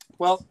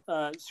Well,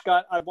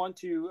 Scott, I want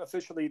to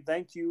officially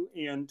thank you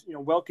and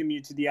welcome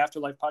you to the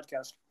Afterlife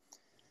podcast.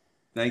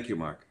 Thank you,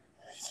 Mark.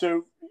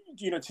 So,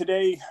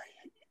 today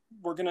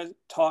we're going to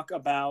talk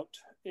about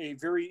a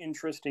very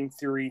interesting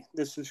theory.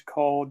 This is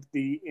called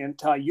the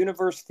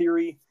anti-universe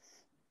theory.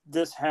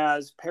 This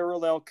has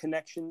parallel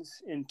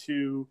connections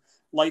into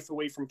life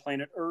away from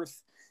planet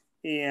Earth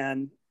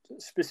and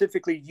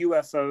specifically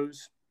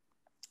UFOs.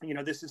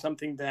 This is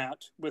something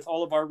that with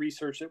all of our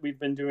research that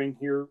we've been doing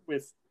here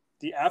with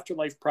the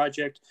Afterlife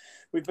Project,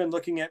 we've been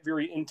looking at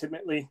very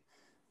intimately.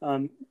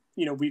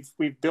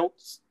 We've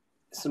built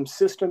some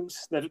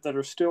systems that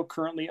are still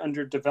currently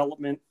under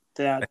development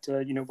that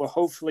will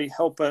hopefully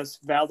help us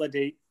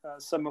validate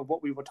some of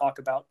what we will talk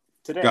about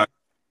today. Got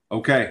it.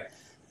 Okay.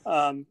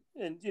 And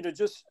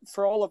just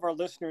for all of our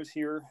listeners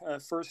here,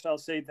 first I'll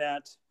say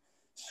that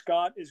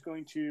Scott is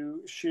going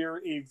to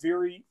share a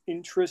very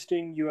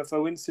interesting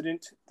UFO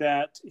incident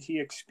that he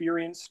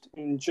experienced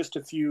in just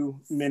a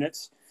few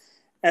minutes.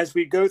 As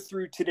we go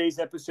through today's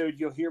episode,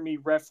 you'll hear me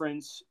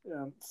reference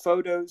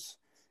photos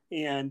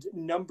and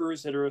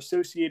numbers that are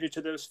associated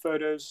to those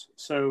photos.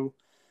 So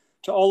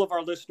to all of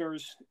our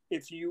listeners,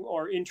 if you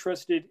are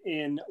interested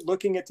in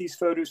looking at these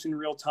photos in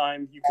real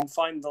time, you can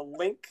find the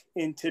link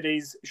in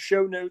today's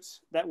show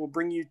notes that will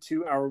bring you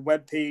to our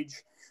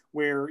webpage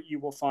where you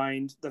will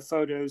find the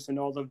photos and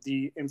all of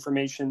the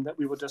information that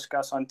we will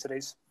discuss on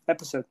today's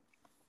episode.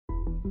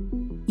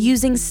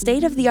 Using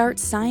state-of-the-art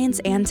science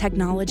and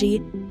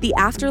technology, the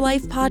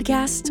Afterlife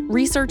podcast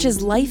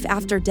researches life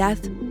after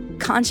death,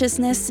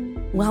 consciousness,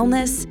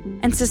 wellness,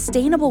 and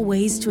sustainable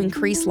ways to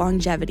increase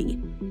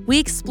longevity. We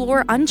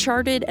explore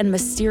uncharted and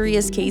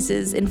mysterious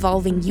cases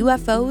involving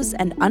UFOs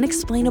and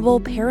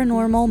unexplainable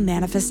paranormal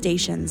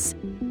manifestations.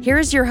 Here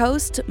is your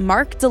host,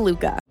 Mark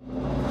DeLuca.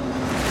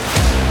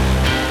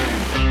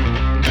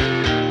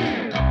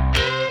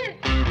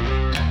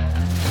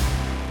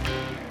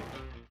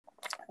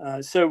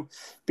 So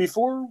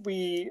before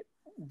we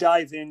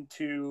dive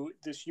into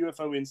this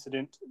UFO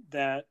incident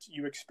that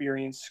you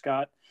experienced,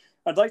 Scott,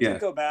 I'd like to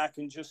go back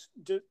and just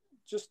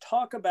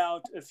talk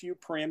about a few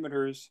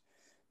parameters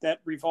that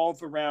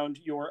revolve around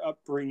your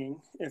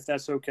upbringing, if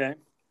that's okay.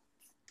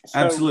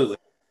 Absolutely.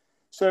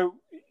 So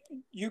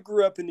you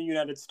grew up in the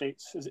United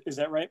States, is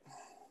that right?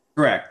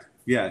 Correct.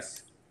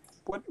 Yes.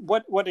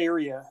 What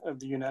area of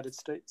the United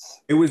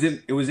States? It was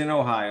in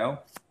Ohio.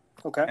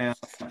 Okay. And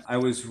I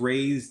was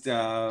raised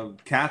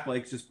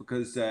Catholic just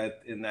because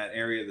in that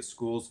area the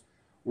schools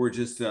were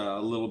just a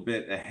little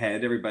bit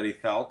ahead. Everybody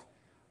felt.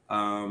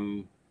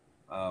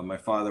 My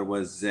father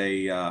was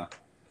a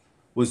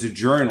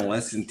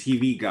journalist and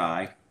TV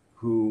guy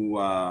who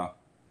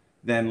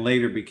then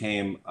later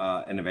became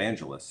an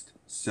evangelist.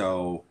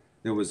 So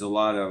there was a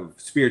lot of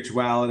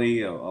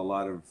spirituality, a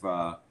lot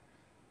of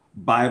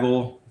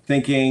Bible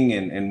thinking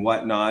and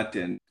whatnot.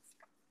 And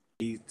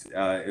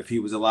if he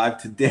was alive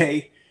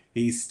today,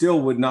 he still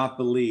would not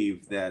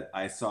believe that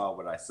I saw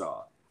what I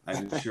saw.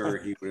 I'm sure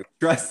he would have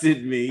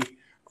trusted me,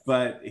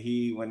 but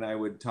when I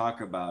would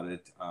talk about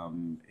it,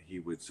 he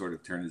would sort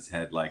of turn his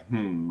head like,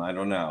 I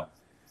don't know.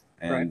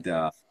 And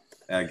right.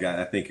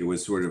 I think it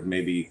was sort of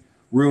maybe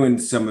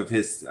ruined some of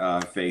his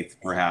faith,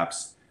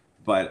 perhaps,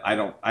 but I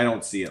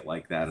don't see it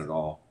like that at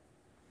all.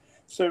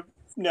 So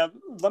now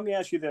let me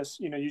ask you this.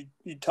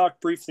 You talked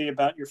briefly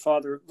about your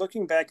father.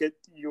 Looking back at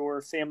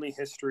your family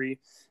history,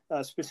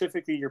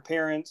 specifically your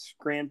parents,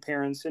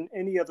 grandparents, and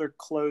any other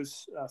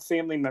close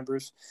family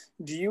members,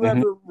 do you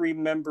ever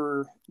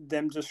remember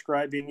them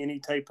describing any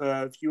type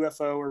of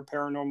UFO or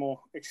paranormal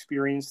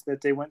experience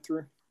that they went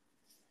through?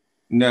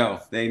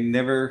 No, they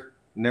never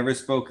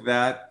spoke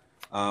that.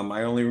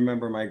 I only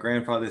remember my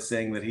grandfather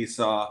saying that he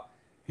saw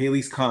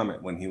Halley's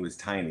Comet when he was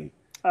tiny.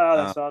 Oh,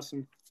 that's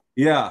awesome.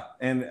 Yeah,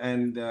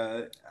 and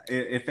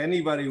if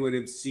anybody would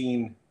have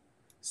seen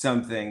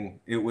something,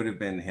 it would have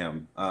been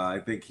him. I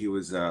think he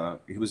was a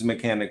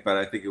mechanic, but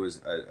I think it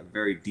was a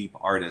very deep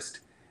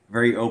artist,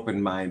 very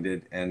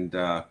open-minded, and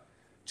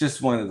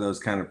just one of those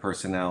kind of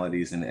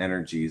personalities and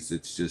energies.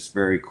 It's just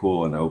very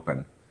cool and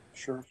open.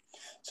 Sure.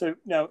 So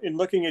now, in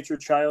looking at your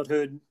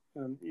childhood,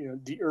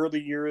 the early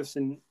years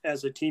and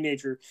as a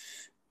teenager,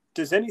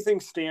 does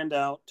anything stand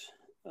out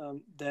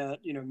that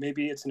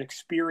maybe it's an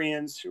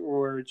experience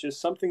or just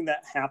something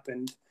that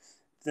happened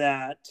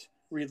that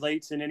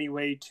relates in any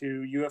way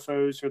to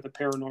UFOs or the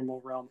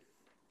paranormal realm?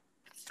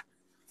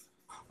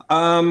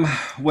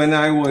 When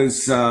I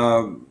was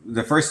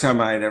the first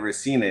time I had ever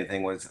seen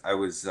anything was I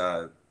was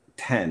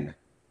 10,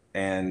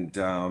 and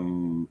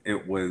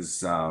it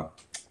was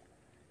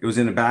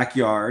in a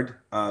backyard.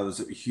 There was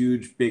a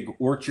huge big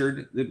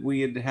orchard that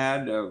we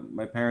had.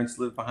 My parents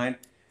lived behind.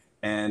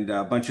 And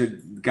a bunch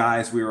of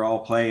guys, we were all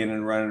playing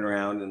and running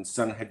around, and the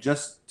sun had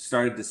just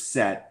started to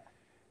set.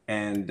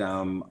 And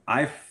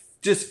I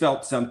just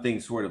felt something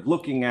sort of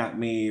looking at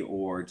me,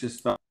 or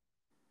just felt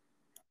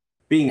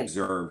being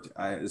observed,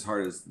 as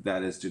hard as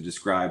that is to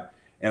describe.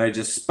 And I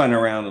just spun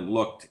around and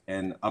looked,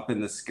 and up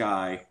in the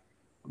sky,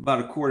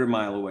 about a quarter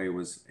mile away,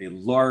 was a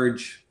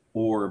large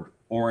orb,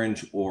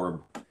 orange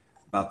orb,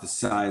 about the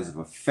size of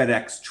a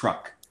FedEx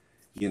truck.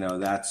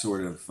 that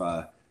sort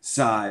of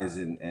size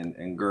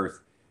and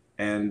girth.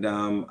 And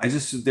I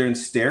just stood there and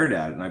stared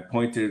at it. And I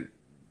pointed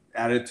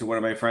at it to one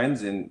of my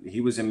friends, and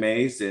he was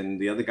amazed. And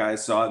the other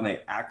guys saw it, and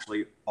they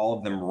actually, all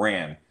of them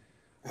ran.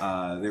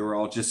 They were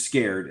all just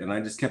scared. And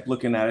I just kept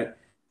looking at it.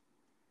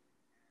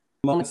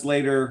 Moments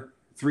later,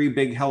 3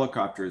 big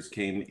helicopters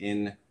came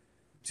in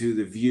to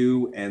the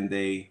view, and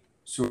they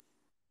sort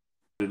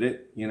of did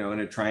it, in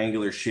a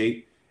triangular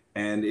shape.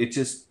 And it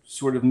just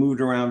sort of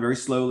moved around very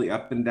slowly,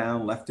 up and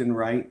down, left and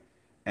right.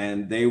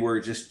 And they were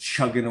just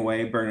chugging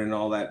away, burning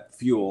all that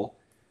fuel.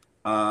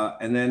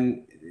 And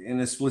then in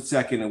a split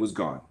second, it was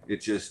gone.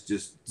 It just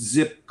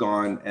zipped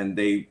gone, and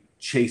they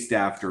chased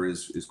after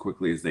as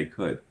quickly as they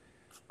could.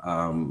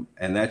 And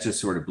that just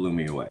sort of blew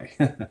me away.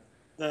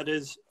 That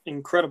is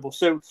incredible.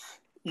 So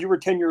you were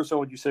 10 years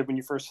old, you said, when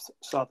you first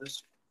saw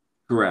this.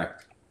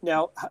 Correct.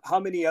 Now, how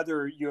many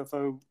other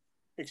UFO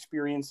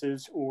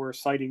experiences or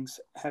sightings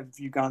have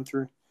you gone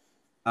through?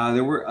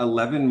 There were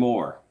 11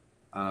 more.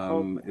 It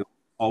was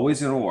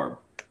always an orb,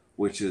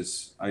 which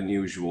is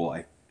unusual,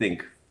 I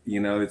think.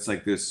 It's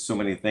like there's so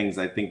many things,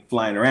 I think,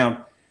 flying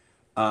around.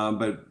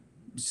 But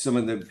some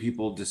of the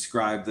people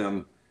describe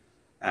them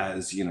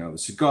as,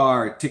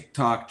 cigar,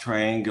 tic-tac,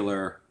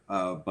 triangular.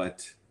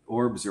 But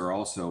orbs are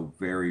also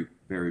very,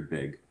 very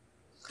big.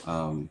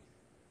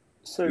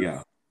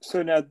 Yeah.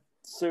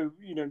 So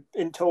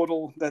in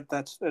total,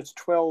 that's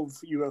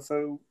 12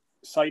 UFO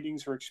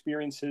sightings or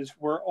experiences.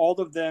 Were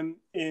all of them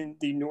in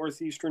the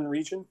northeastern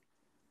region?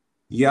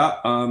 Yeah,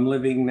 I'm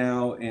living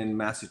now in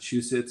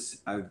Massachusetts.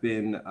 I've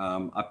been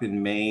up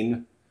in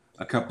Maine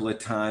a couple of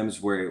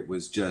times where it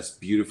was just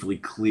beautifully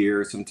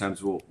clear.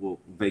 Sometimes we'll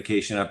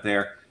vacation up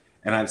there,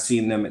 and I've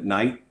seen them at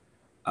night.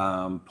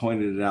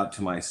 Pointed it out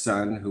to my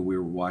son, who we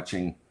were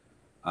watching.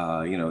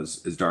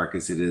 As dark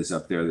as it is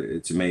up there,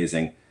 it's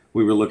amazing.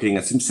 We were looking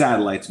at some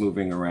satellites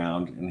moving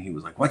around, and he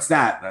was like, "What's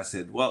that?" And I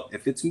said, "Well,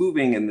 if it's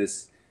moving in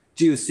this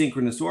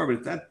geosynchronous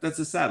orbit, that's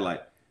a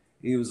satellite."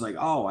 He was like,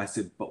 "Oh," I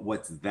said, "But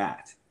what's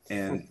that?"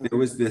 And there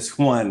was this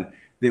one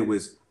that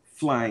was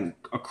flying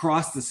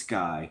across the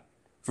sky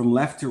from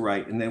left to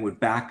right, and then would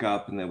back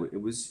up, and then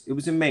it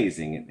was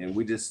amazing. And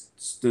we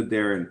just stood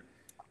there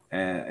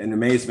in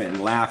amazement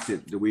and laughed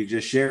that we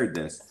just shared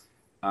this.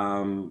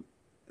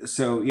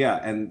 So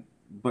yeah,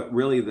 but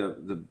really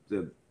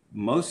the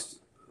most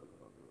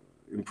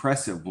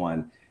impressive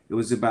one, it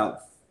was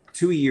about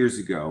 2 years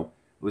ago.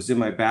 It was in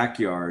my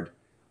backyard,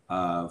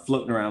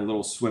 floating around a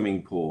little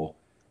swimming pool.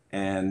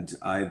 And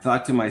I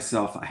thought to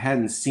myself, I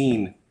hadn't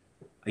seen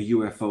a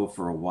UFO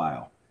for a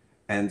while.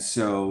 And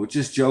so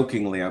just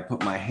jokingly, I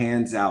put my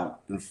hands out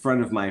in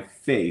front of my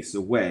face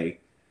away,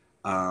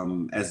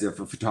 as if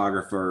a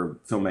photographer,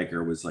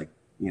 filmmaker was like,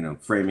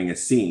 framing a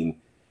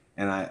scene.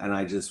 And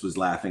I just was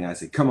laughing. I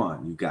said, "Come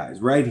on, you guys,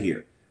 right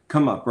here.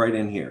 Come up right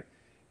in here."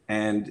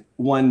 And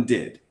one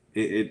did.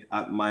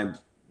 My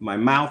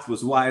mouth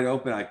was wide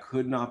open. I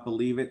could not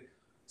believe it.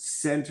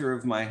 Center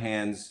of my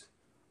hands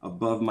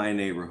above my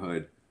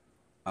neighborhood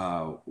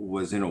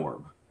was an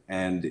orb,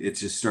 and it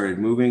just started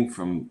moving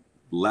from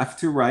left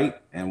to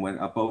right and went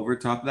up over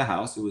top of the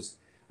house.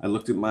 I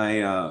looked at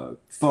my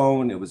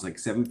phone. It was like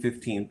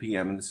 7:15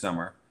 p.m. in the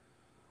summer.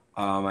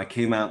 I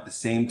came out the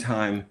same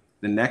time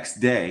the next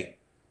day,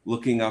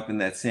 looking up in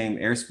that same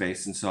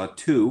airspace, and saw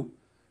 2.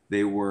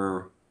 They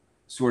were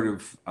sort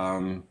of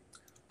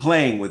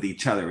playing with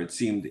each other. It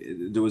seemed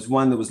there was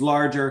one that was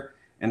larger,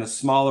 and a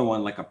smaller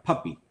one, like a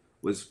puppy,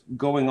 was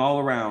going all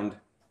around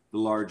the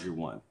larger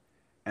one,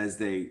 as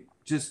they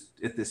just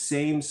at the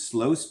same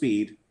slow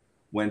speed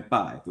went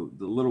by.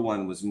 The little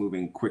one was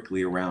moving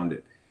quickly around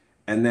it.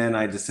 And then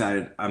I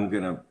decided I'm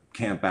going to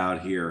camp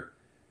out here,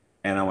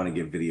 and I want to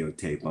get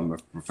videotape. I'm a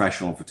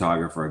professional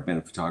photographer. I've been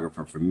a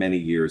photographer for many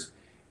years.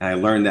 And I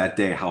learned that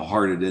day how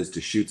hard it is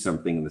to shoot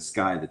something in the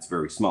sky that's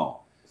very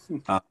small.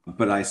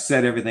 But I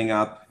set everything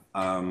up,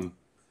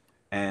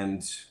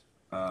 and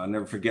I'll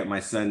never forget, my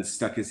son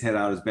stuck his head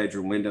out his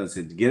bedroom window and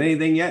said, "Did you get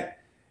anything yet?"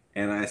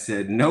 And I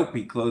said, "Nope."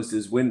 He closed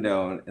his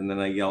window, and then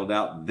I yelled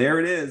out, "There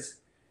it is."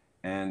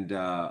 And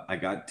I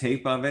got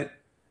tape of it.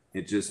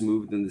 It just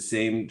moved in the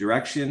same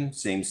direction,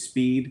 same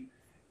speed.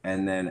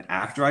 And then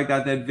after I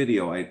got that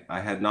video, I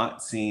had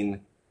not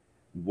seen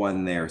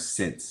one there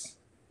since.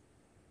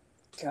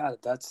 God,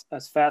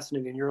 that's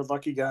fascinating. You're a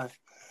lucky guy.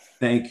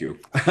 Thank you.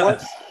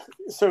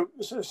 So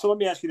let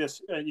me ask you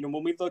this.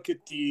 When we look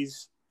at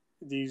these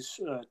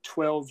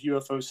 12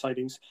 UFO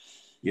sightings,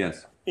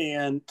 yes,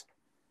 and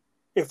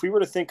if we were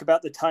to think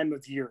about the time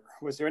of year,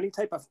 was there any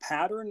type of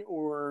pattern,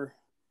 or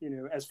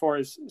as far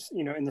as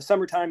in the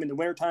summertime, in the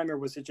wintertime, or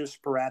was it just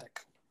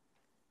sporadic?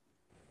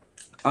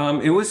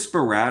 It was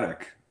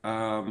sporadic.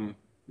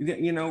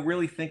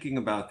 Really thinking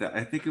about that,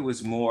 I think it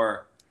was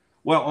more,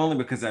 well, only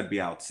because I'd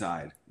be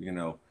outside,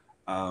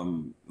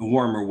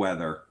 warmer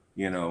weather,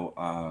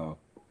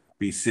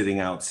 be sitting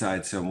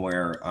outside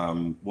somewhere.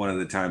 One of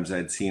the times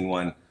I'd seen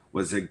one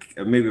was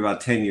maybe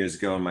about 10 years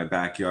ago in my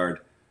backyard,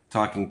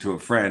 talking to a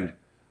friend.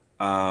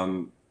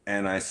 And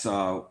I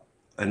saw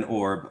an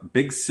orb,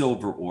 big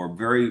silver orb,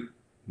 very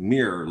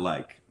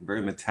mirror-like,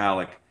 very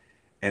metallic,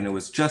 and it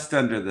was just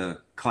under the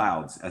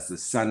clouds as the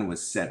sun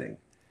was setting.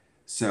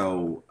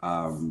 So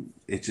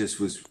it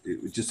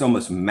just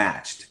almost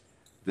matched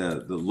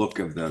the look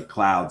of the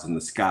clouds in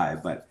the sky.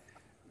 But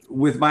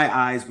with my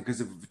eyes,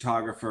 because of a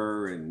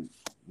photographer and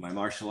my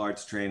martial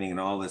arts training and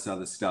all this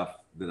other stuff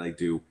that I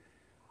do,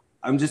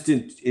 I'm just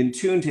in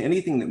tune to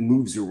anything that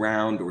moves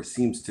around or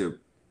seems to,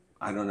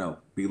 I don't know,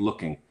 be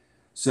looking.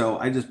 So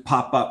I just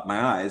pop up my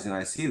eyes and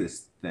I see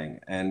this thing.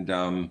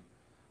 And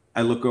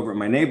I look over at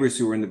my neighbors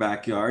who were in the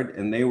backyard,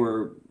 and they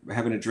were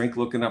having a drink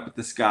looking up at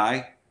the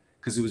sky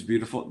because it was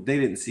beautiful. They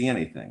didn't see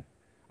anything.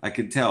 I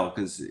could tell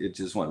because it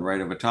just went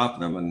right over top of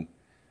them. And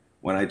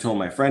when I told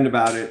my friend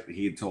about it,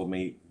 he had told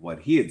me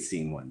what he had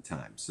seen one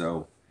time.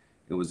 So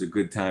it was a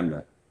good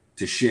time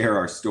to share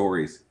our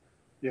stories.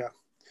 Yeah.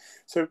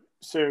 So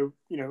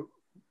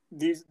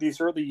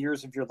these early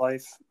years of your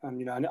life, I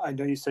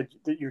know you said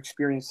that you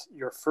experienced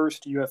your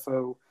first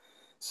UFO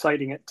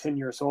sighting at 10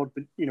 years old,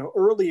 but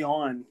early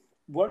on,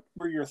 what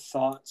were your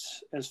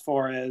thoughts as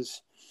far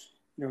as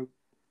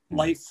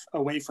life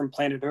away from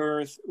planet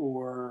Earth,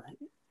 or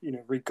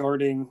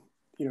regarding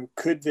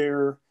could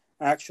there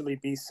actually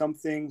be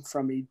something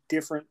from a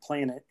different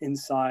planet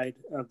inside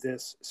of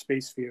this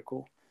space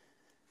vehicle?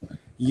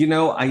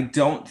 I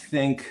don't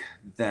think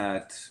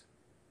that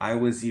I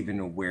was even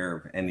aware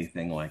of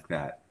anything like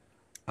that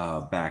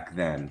back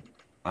then.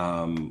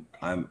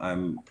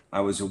 I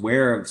was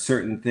aware of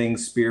certain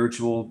things,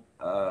 spiritual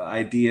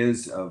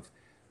ideas of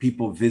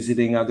people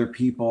visiting other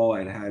people.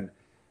 I'd had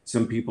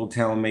some people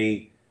tell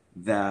me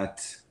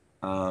that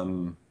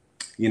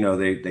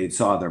they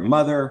saw their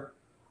mother.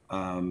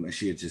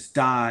 She had just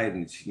died,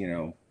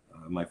 and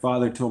my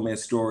father told me a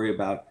story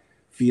about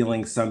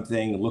feeling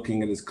something,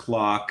 looking at his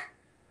clock,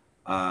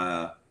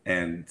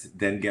 and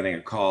then getting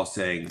a call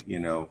saying,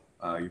 your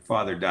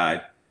father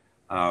died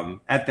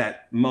at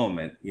that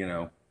moment,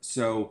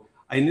 So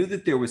I knew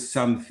that there was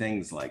some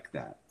things like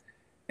that.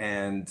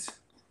 And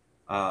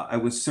I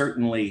was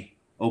certainly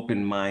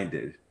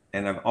open-minded,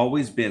 and I've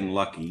always been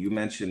lucky. You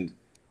mentioned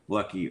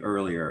lucky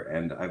earlier,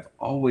 and I've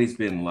always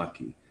been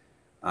lucky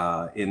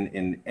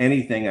in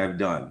anything I've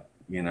done,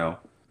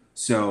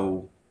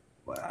 So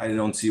I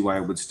don't see why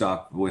I would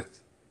stop with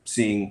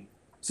seeing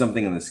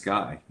something in the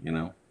sky,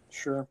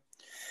 Sure.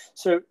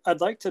 So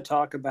I'd like to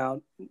talk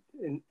about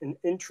an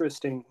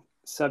interesting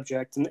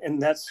subject,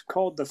 and that's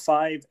called the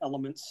 5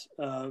 elements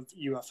of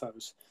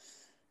UFOs.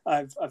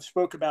 I've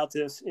spoke about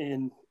this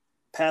in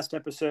past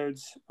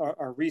episodes.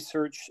 Our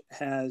research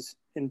has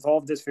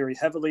involved this very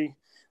heavily.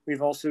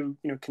 We've also,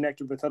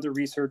 connected with other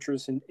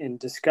researchers and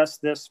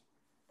discussed this.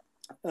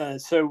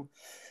 So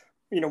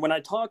when I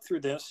talk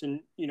through this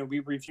and, we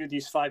review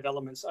these 5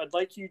 elements, I'd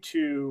like you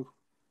to,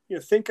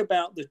 think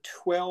about the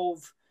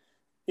 12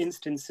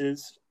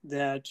 instances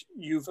that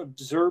you've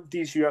observed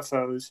these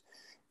UFOs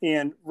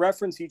and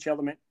reference each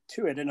element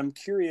to it. And I'm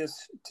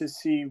curious to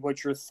see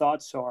what your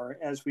thoughts are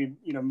as we,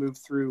 move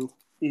through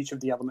each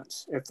of the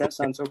elements, if that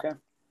sounds okay.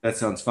 That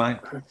sounds fine.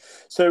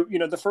 So,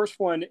 the first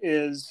one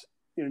is,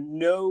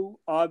 no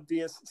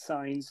obvious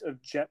signs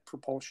of jet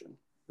propulsion,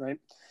 right?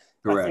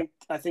 Correct.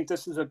 I think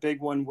this is a big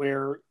one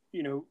where,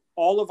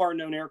 all of our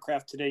known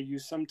aircraft today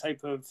use some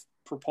type of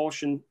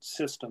propulsion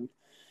system.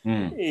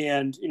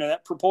 And,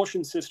 that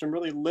propulsion system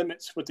really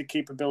limits what the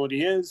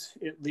capability is.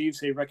 It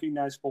leaves a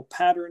recognizable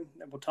pattern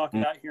that we'll talk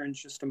about here in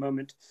just a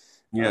moment.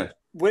 Yeah.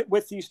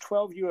 With these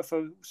 12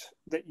 UFOs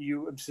that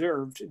you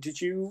observed, did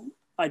you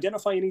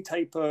identify any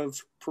type of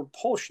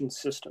propulsion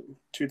system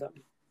to them?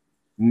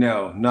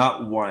 No,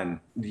 not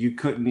one.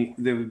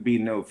 There would be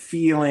no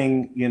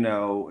feeling,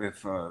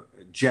 if a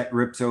jet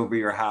rips over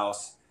your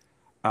house,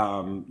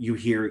 you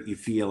hear it, you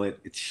feel it,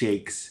 it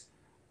shakes.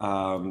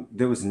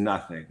 There was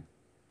nothing.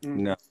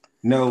 No,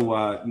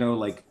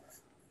 like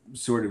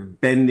sort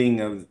of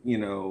bending of,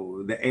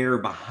 the air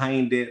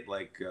behind it,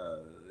 like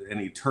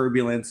any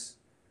turbulence.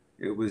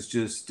 It was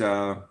just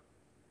sort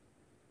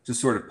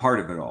of part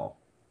of it all.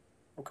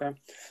 Okay.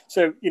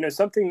 So,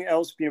 something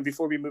else,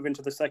 before we move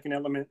into the second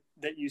element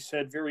that you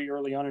said very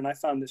early on, and I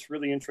found this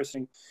really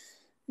interesting.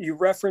 You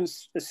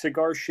referenced a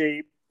cigar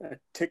shape, a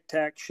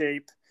tic-tac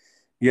shape.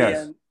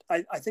 Yes. And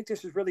I think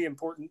this is really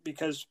important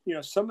because,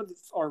 some of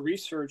our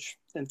research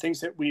and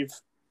things that we've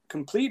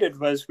completed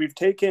was we've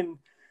taken,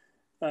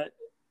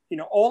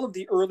 all of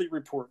the early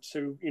reports.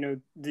 So,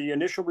 the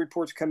initial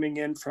reports coming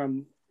in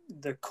from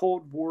the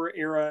Cold War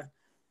era,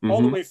 all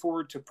the way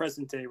forward to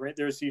present day, right?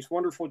 There's these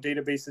wonderful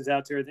databases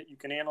out there that you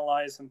can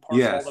analyze and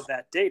parse all of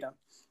that data.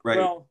 Right.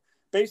 Well,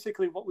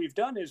 basically what we've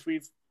done is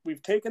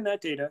we've taken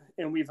that data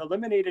and we've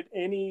eliminated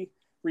any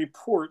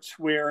reports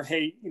where,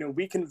 hey,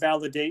 we can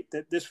validate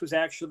that this was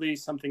actually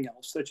something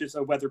else, such as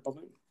a weather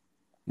balloon.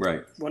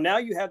 Right. Well, now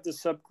you have the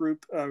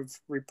subgroup of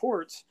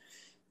reports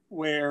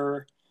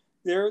where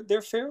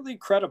they're fairly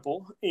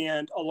credible,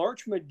 and a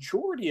large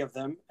majority of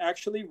them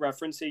actually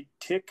reference a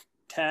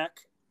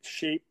tic-tac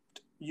shaped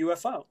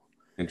UFO.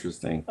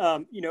 Interesting.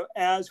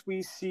 As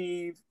we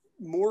see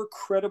more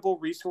credible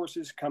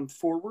resources come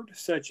forward,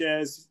 such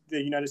as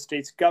the United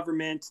States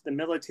government, the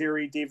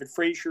military, David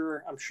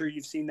Frazier. I'm sure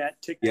you've seen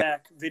that Tic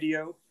Tac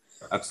video.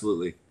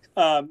 Absolutely.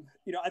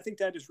 I think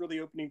that is really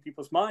opening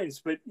people's minds.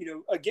 But,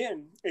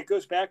 again, it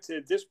goes back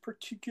to this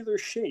particular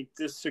shape,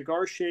 this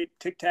cigar shape,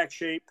 Tic Tac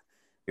shape.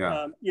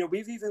 Yeah.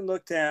 We've even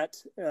looked at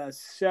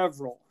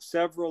several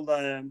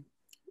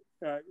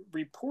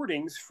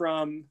reportings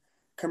from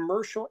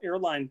commercial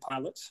airline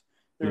pilots.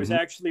 There was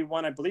actually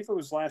one, I believe it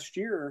was last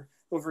year,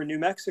 over in New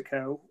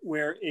Mexico,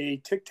 where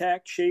a Tic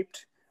Tac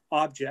shaped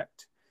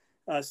object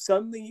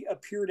suddenly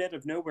appeared out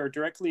of nowhere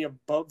directly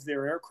above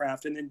their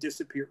aircraft and then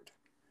disappeared.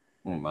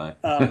 Oh my.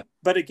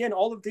 But again,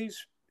 all of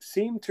these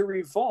seem to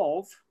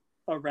revolve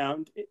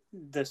around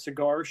the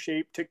cigar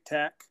shaped Tic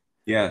Tac,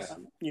 Yes.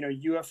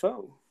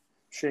 UFO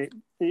shape.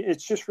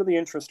 It's just really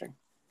interesting.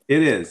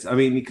 It is. I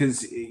mean,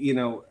 because,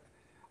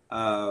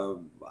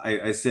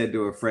 I said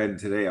to a friend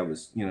today, I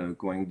was,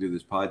 going to do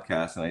this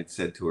podcast, and I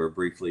said to her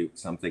briefly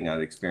something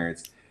I'd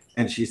experienced.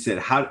 And she said,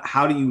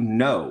 how do you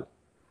know?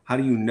 How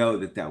do you know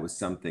that was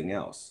something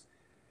else?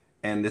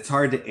 And it's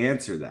hard to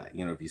answer that,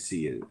 if you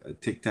see a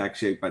Tic Tac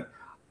shape. But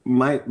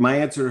my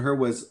answer to her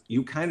was,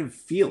 you kind of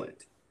feel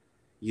it.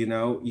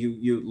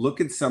 You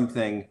look at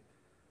something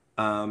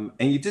and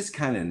you just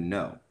kind of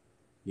know,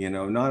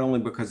 not only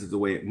because of the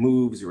way it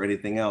moves or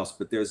anything else,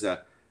 but there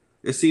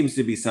seems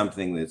to be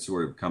something that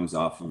sort of comes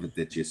off of it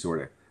that you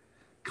sort of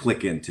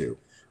click into.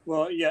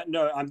 Well, yeah,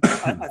 no,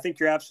 I think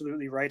you're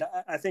absolutely right.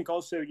 I think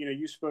also,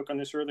 you spoke on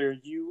this earlier.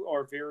 You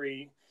are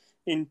very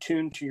in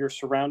tune to your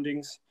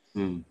surroundings.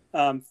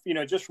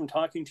 Just from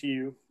talking to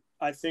you,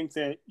 I think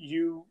that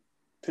you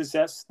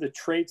possess the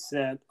traits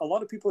that a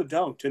lot of people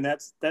don't. And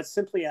that's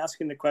simply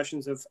asking the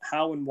questions of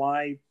how and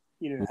why,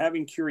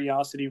 having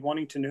curiosity,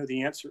 wanting to know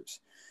the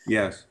answers.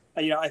 Yes.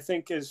 I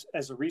think as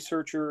a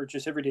researcher or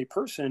just everyday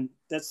person,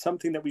 that's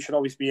something that we should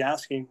always be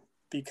asking,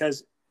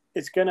 because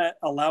it's going to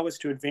allow us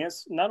to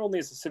advance not only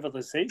as a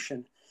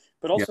civilization,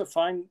 but also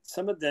find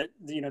some of the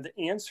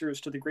answers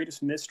to the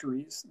greatest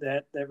mysteries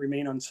that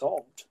remain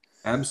unsolved.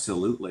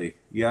 Absolutely.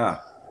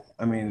 Yeah.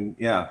 I mean,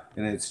 yeah.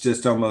 And it's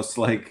just almost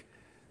like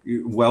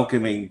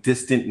welcoming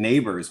distant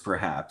neighbors,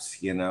 perhaps,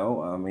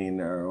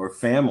 or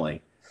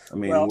family. I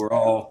mean, we're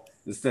all,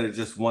 instead of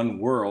just one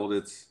world,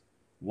 it's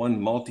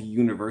one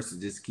multi-universe that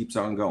just keeps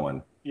on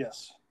going.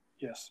 Yes.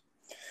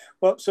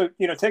 Well, so,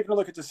 taking a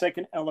look at the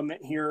second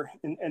element here,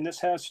 and this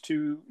has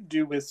to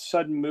do with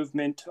sudden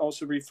movement,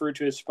 also referred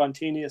to as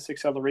spontaneous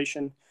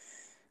acceleration.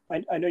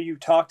 I know you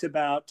talked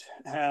about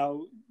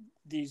how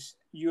these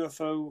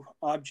UFO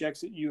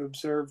objects that you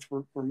observed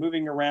were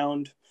moving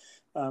around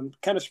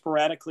kind of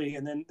sporadically,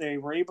 and then they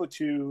were able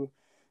to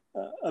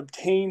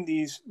obtain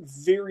these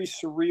very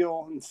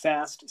surreal and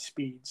fast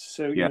speeds.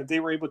 So, they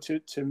were able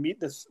to meet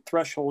this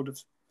threshold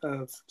of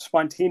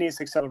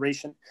spontaneous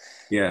acceleration.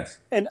 Yes.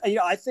 And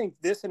I think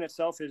this in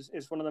itself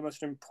is one of the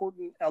most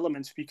important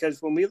elements,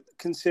 because when we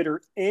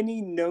consider any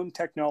known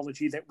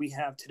technology that we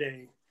have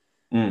today,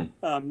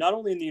 not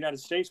only in the United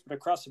States, but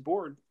across the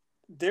board,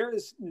 there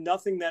is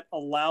nothing that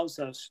allows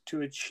us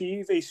to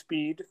achieve a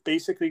speed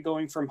basically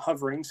going from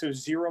hovering, so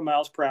 0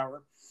 miles per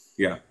hour,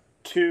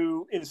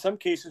 to, in some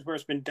cases where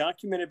it's been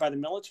documented by the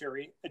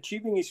military,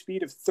 achieving a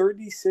speed of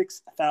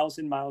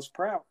 36,000 miles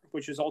per hour,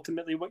 which is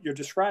ultimately what you're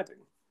describing.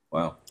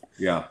 Wow.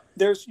 Yeah.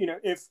 There's,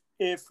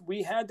 if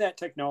we had that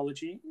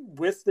technology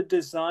with the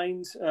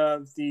designs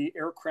of the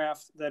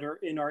aircraft that are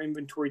in our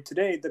inventory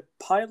today, the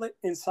pilot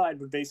inside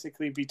would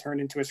basically be turned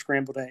into a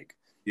scrambled egg.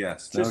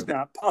 Yes. Just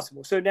not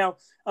possible. So now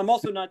I'm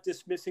also not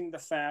dismissing the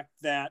fact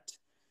that,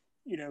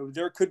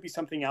 there could be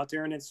something out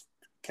there and it's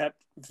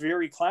kept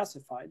very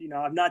classified.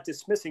 I'm not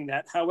dismissing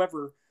that.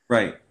 However,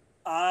 right.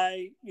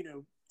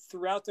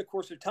 Throughout the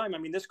course of time, I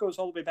mean, this goes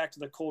all the way back to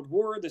the Cold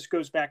War. This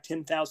goes back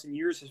 10,000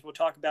 years, as we'll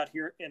talk about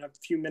here in a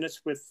few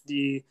minutes with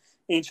the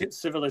ancient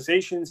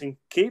civilizations and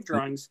cave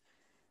drawings.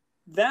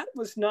 That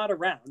was not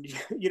around.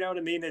 You know what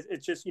I mean?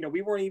 It's just,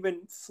 we weren't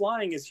even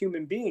flying as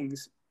human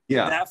beings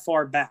that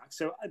far back.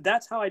 So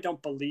that's how I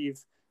don't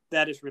believe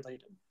that is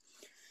related.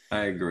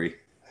 I agree.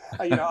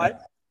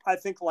 I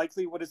think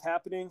likely what is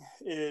happening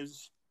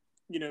is,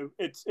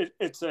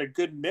 it's a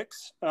good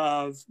mix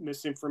of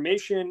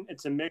misinformation.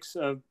 It's a mix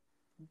of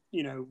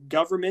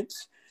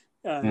governments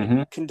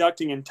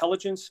conducting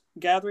intelligence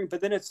gathering,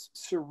 but then it's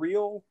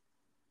surreal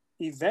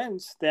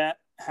events that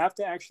have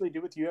to actually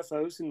do with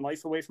UFOs and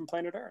life away from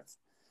planet Earth.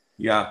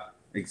 Yeah,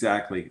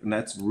 exactly. And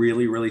that's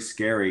really, really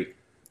scary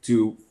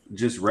to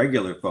just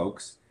regular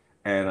folks.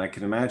 And I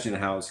can imagine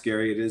how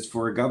scary it is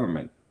for a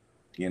government,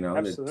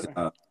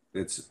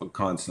 it's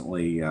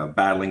constantly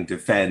battling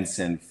defense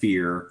and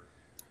fear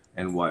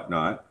and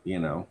whatnot,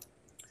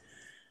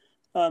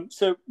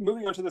 So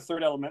moving on to the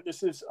third element,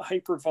 this is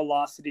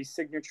hypervelocity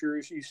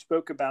signatures. You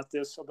spoke about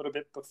this a little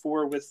bit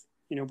before with,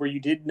 where you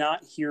did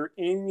not hear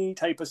any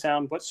type of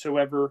sound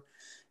whatsoever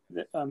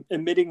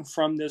emitting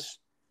from this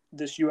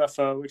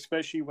UFO,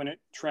 especially when it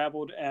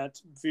traveled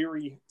at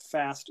very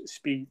fast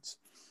speeds.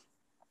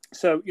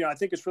 So, I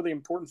think it's really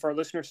important for our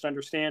listeners to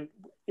understand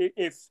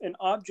if an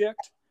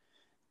object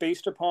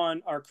based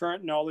upon our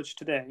current knowledge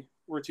today,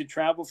 were to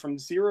travel from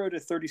 0 to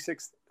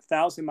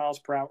 36,000 miles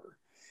per hour,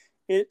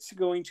 it's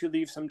going to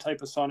leave some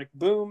type of sonic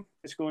boom.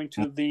 It's going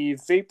to leave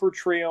vapor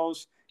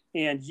trails,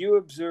 and you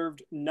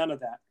observed none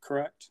of that,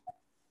 correct?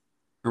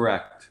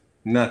 Correct.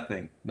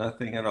 Nothing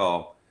at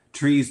all.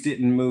 Trees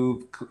didn't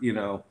move,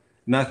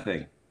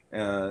 nothing.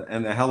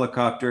 And the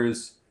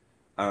helicopters,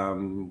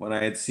 when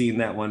I had seen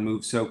that one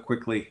move so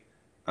quickly,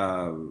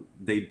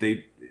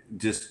 they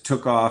just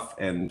took off,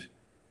 and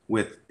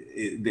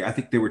I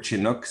think they were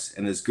Chinooks,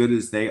 and as good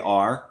as they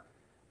are,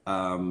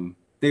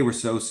 they were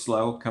so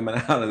slow coming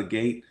out of the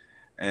gate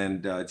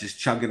and just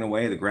chugging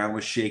away. The ground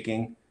was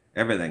shaking,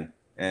 everything.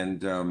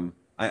 And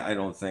I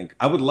don't think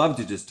I would love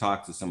to just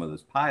talk to some of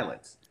those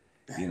pilots,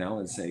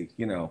 and say,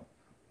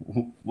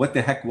 what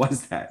the heck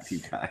was that, you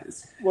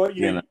guys? Well,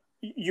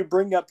 you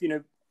bring up,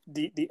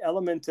 the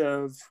element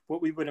of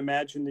what we would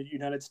imagine the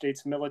United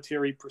States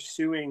military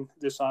pursuing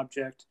this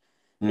object.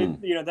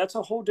 That's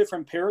a whole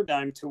different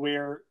paradigm to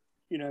where,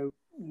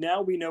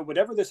 now we know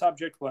whatever this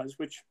object was,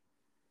 which,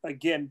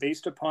 again,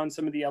 based upon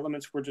some of the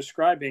elements we're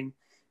describing,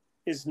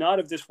 is not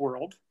of this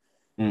world,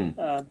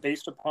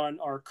 based upon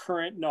our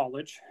current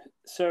knowledge.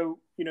 So,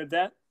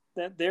 that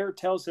there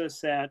tells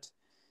us that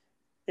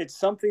it's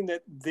something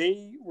that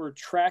they were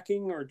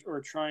tracking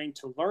or trying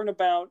to learn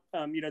about.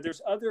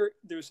 There's other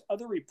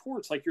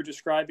reports like you're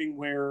describing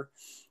where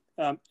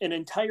an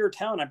entire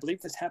town, I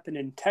believe this happened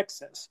in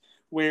Texas,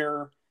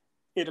 where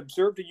it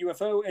observed a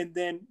UFO, and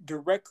then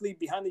directly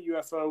behind the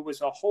UFO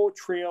was a whole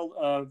trail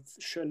of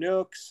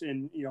Chinooks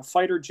and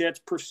fighter jets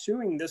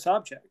pursuing this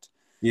object.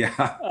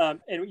 Yeah.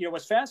 And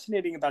what's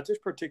fascinating about this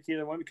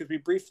particular one, because we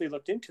briefly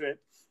looked into it,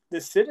 the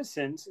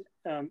citizens,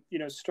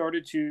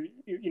 started to,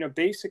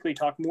 basically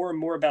talk more and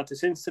more about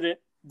this incident.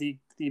 The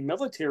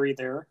military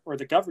there, or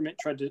the government,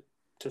 tried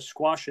to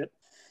squash it,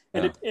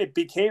 and it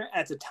became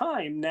at the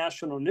time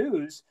national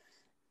news.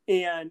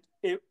 And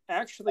it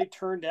actually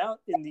turned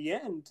out in the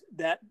end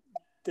that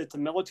the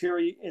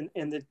military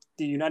and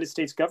the United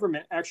States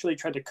government actually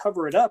tried to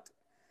cover it up.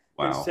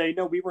 Wow. And say,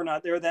 no, we were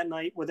not there that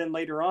night. Well, then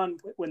later on,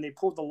 when they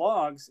pulled the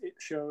logs, it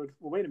showed,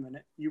 well, wait a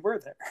minute, you were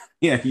there.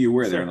 Yeah, you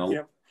were there.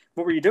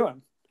 What were you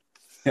doing?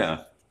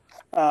 Yeah.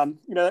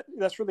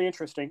 That's really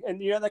interesting.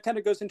 And, that kind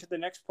of goes into the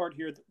next part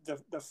here,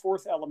 the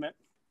fourth element,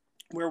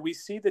 where we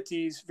see that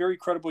these very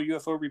credible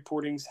UFO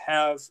reportings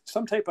have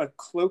some type of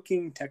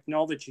cloaking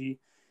technology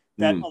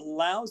that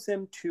allows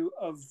them to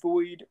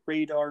avoid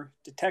radar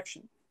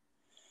detection.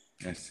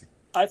 I see.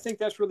 I think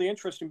that's really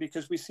interesting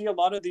because we see a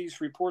lot of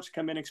these reports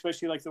come in,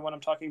 especially like the one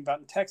I'm talking about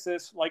in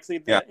Texas, likely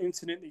the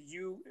incident that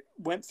you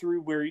went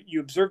through where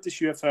you observed this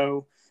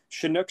UFO,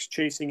 Chinooks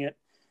chasing it.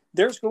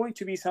 There's going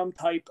to be some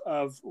type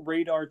of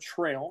radar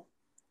trail,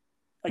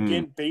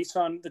 again, based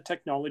on the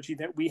technology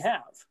that we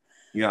have.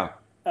 Yeah.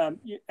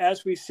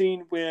 As we've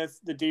seen with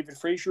the David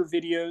Fraser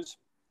videos,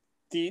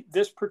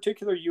 this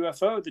particular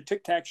UFO, the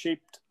Tic Tac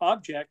shaped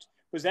object,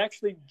 was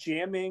actually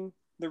jamming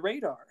the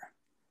radar.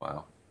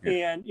 Wow.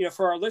 Yeah. And,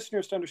 for our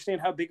listeners to understand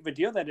how big of a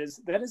deal that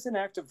is an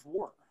act of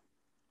war,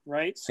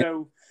 right?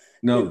 So,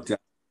 no,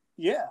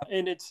 yeah.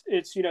 And it's,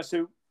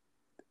 so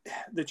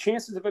the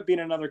chances of it being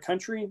another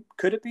country,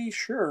 could it be?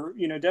 Sure.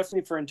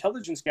 Definitely for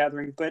intelligence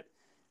gathering, but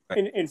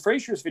in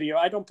Fraser's video,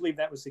 I don't believe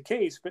that was the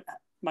case. But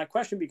my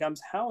question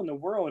becomes, how in the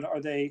world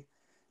are they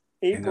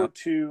able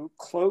to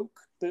cloak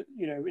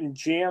and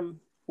jam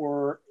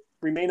or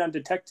remain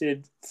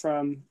undetected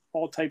from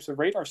all types of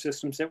radar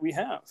systems that we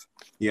have?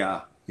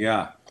 Yeah.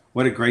 Yeah.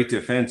 What a great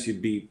defense.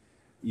 You'd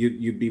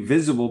be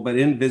visible, but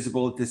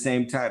invisible at the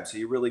same time. So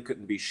you really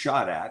couldn't be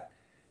shot at,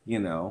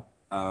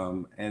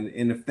 and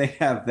if they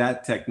have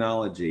that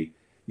technology,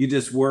 you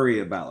just worry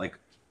about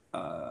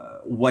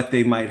what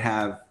they might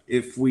have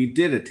if we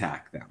did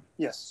attack them.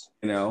 Yes.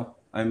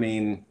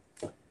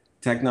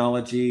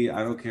 Technology,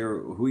 I don't care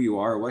who you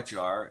are or what you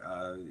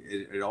are,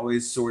 it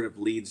always sort of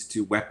leads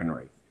to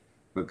weaponry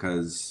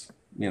because,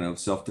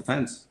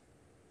 self-defense.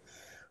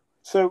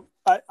 So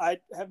I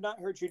have not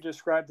heard you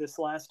describe this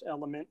last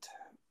element,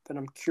 but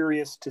I'm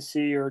curious to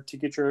see or to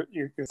get your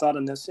thought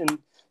on this. And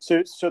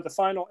so the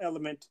final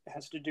element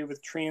has to do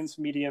with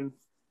transmedium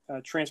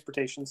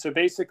transportation. So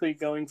basically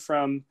going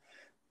from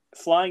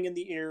flying in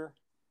the air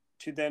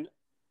to then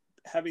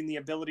having the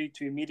ability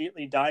to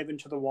immediately dive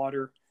into the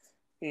water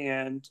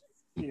and,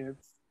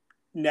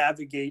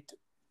 navigate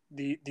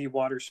the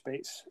water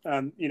space.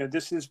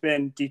 This has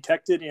been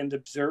detected and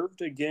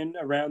observed again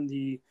around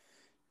the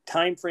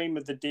time frame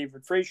of the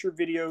David Fraser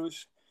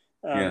videos.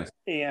 Yes.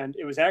 And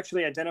it was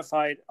actually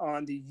identified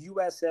on the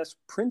USS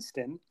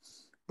Princeton,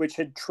 which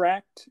had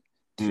tracked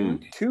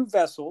two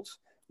vessels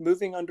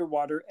moving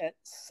underwater at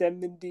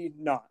 70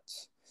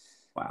 knots.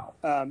 Wow.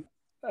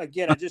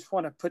 Again, I just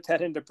want to put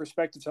that into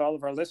perspective to all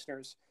of our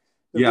listeners.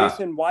 The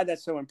reason why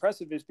that's so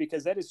impressive is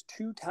because that is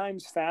 2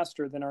 times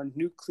faster than our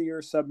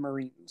nuclear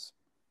submarines.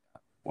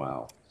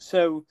 Wow.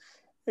 So,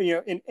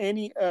 in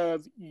any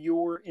of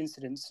your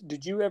incidents,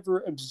 did you ever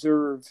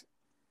observe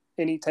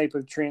any type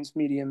of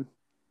transmedium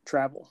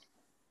travel?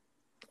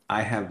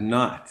 I have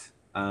not.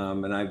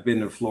 And I've been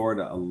to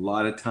Florida a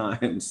lot of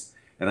times,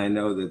 and I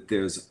know that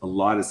there's a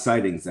lot of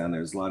sightings down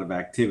there. There's a lot of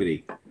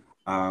activity.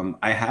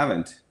 I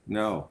haven't.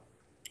 No.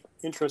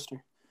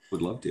 Interesting.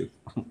 Would love to.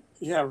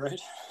 Yeah, right.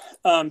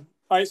 All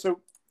right,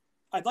 so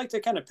I'd like to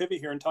kind of pivot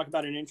here and talk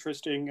about an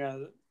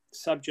interesting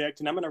subject,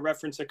 and I'm going to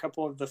reference a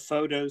couple of the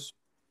photos.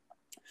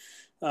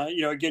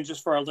 Again,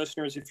 just for our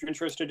listeners, if you're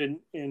interested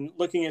in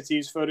looking at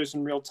these photos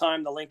in real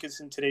time, the link is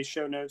in today's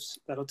show notes.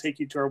 That'll take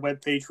you to our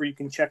webpage where you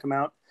can check them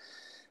out.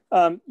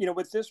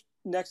 With this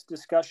next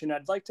discussion,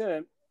 I'd like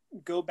to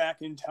go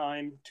back in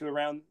time to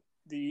around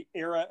the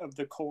era of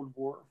the Cold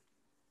War.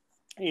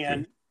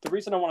 And the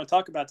reason I want to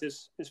talk about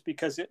this is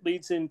because it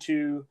leads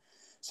into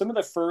some of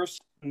the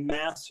first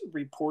mass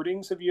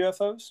reportings of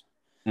UFOs,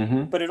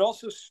 but it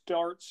also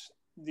starts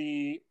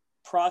the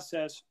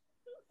process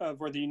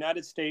of where the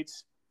United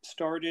States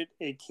started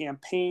a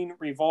campaign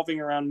revolving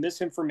around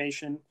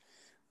misinformation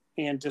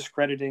and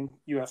discrediting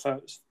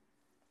UFOs.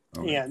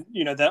 Okay. And,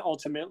 that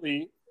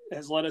ultimately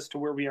has led us to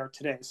where we are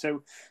today.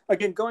 So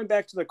again, going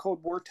back to the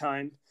Cold War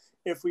time,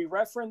 if we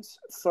reference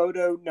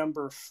photo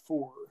number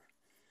 4,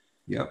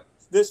 yep.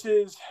 This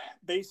is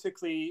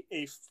basically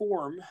a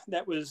form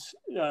that was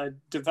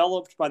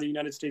developed by the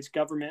United States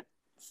government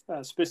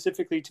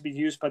specifically to be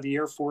used by the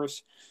Air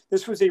Force.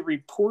 This was a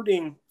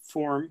reporting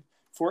form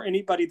for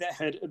anybody that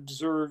had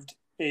observed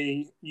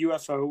a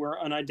UFO or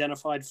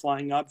unidentified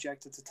flying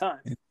object at the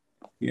time.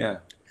 Yeah.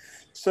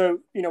 So,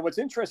 what's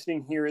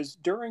interesting here is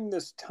during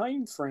this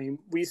time frame,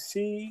 we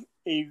see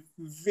a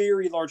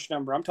very large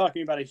number. I'm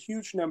talking about a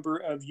huge number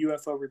of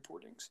UFO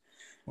reportings.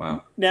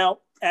 Wow. Now,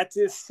 at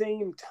this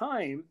same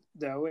time,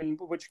 though, and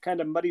which kind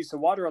of muddies the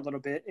water a little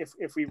bit,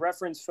 if we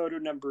reference photo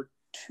number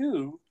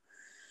 2,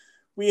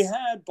 we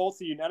had both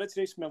the United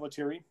States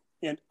military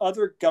and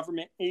other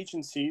government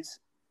agencies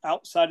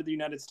outside of the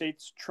United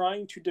States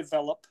trying to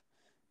develop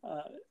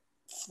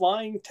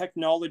flying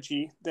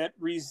technology that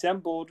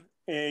resembled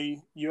a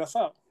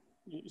UFO.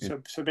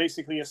 So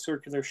basically a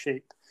circular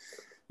shape.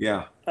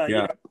 Yeah.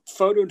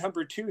 Photo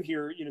number 2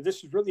 here,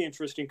 this is really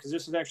interesting because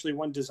this is actually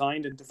one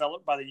designed and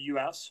developed by the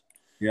U.S.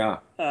 Yeah.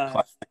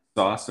 Classic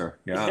saucer.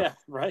 Yeah. Yeah.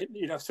 Right.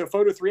 So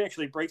photo 3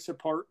 actually breaks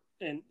apart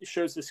and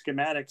shows the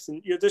schematics.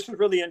 And, this is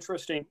really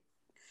interesting.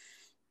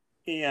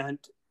 And,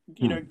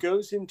 it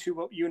goes into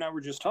what you and I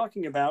were just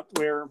talking about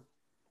where,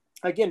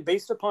 again,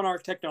 based upon our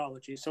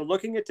technology. So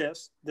looking at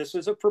this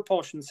is a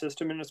propulsion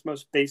system in its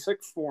most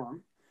basic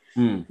form.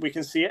 We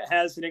can see it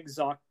has an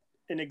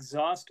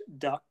exhaust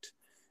duct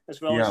as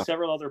well as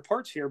several other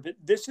parts here. But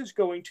this is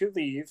going to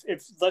leave,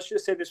 if let's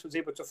just say this was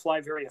able to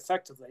fly very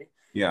effectively,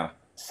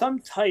 some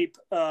type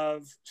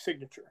of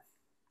signature.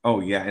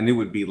 Oh, yeah. And it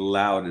would be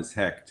loud as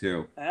heck,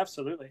 too.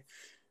 Absolutely.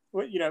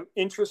 Well,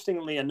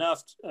 interestingly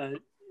enough,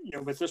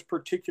 with this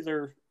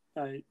particular,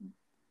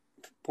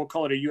 we'll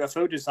call it a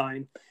UFO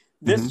design,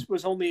 this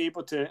was only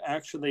able to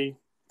actually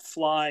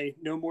fly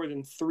no more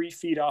than 3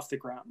 feet off the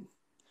ground.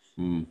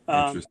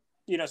 So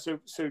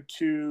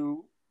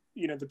to,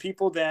 the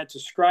people that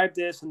described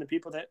this and the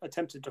people that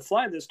attempted to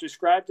fly this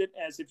described it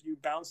as if you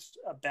bounced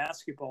a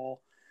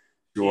basketball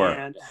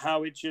and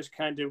how it just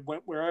kind of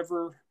went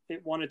wherever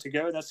it wanted to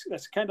go.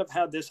 That's kind of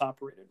how this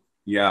operated.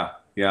 Yeah,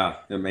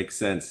 that makes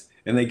sense.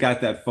 And they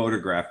got that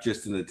photograph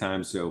just in the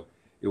time so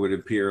it would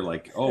appear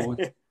like, oh,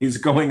 he's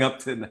going up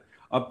to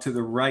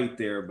the right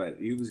there, but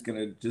he was going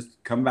to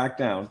just come back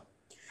down.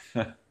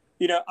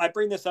 I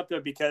bring this up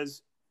though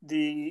because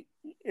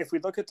if we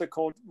look at the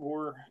Cold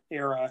War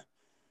era,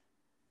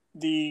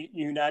 the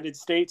United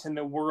States and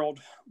the world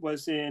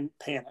was in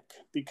panic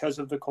because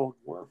of the Cold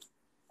War.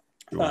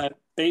 Sure.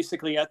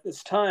 Basically, at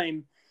this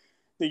time,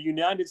 the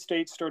United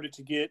States started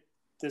to get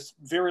this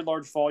very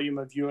large volume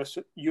of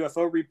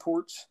UFO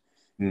reports.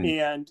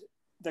 And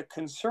the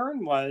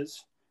concern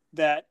was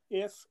that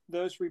if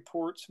those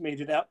reports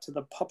made it out to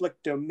the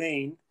public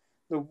domain,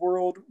 the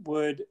world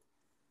would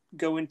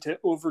go into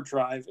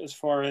overdrive as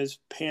far as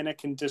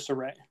panic and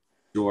disarray.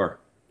 Sure.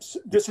 So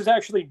this is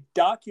actually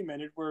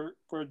documented where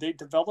they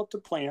developed a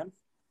plan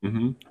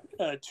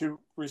to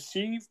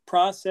receive,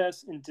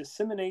 process, and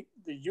disseminate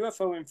the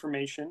UFO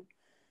information,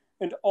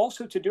 and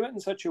also to do it in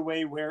such a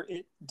way where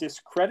it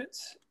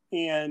discredits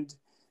and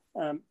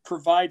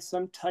provides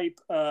some type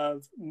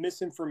of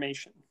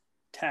misinformation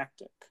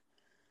tactic.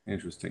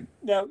 Interesting.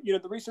 Now,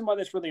 the reason why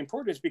that's really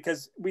important is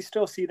because we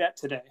still see that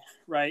today,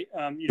 right?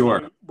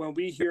 Sure. When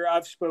we hear,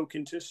 I've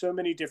spoken to so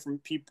many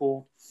different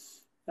people,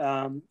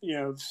 all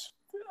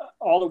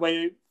the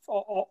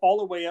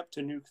way up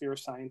to nuclear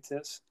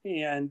scientists,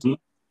 and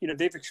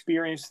they've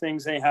experienced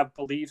things, they have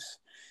beliefs,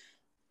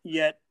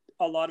 yet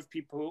a lot of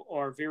people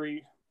are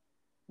very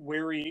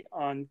wary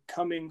on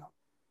coming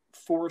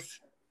forth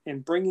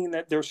and bringing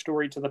their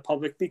story to the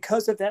public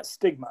because of that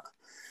stigma.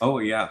 Oh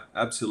yeah,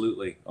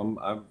 absolutely.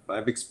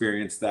 I've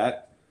experienced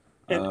that.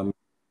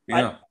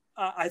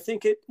 I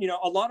think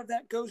a lot of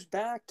that goes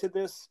back to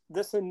this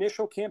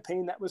initial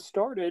campaign that was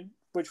started,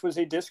 which was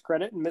a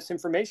discredit and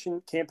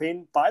misinformation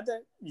campaign by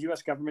the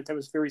U.S. government that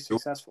was very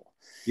successful.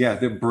 Yeah,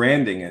 they're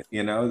branding it.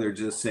 They're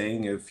just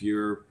saying if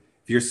you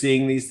you're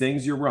seeing these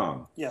things, you're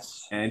wrong.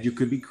 Yes. And you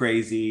could be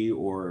crazy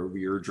or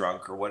you're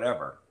drunk or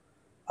whatever.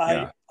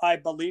 I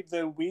believe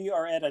that we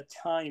are at a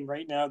time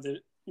right now that,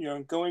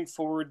 going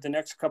forward the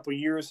next couple of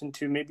years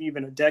into maybe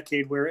even a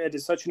decade, where it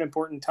is such an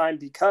important time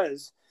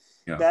because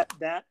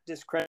that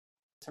discredited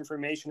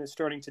information is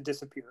starting to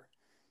disappear.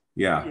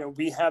 Yeah.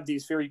 We have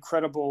these very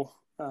credible.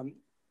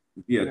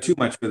 Too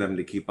much for them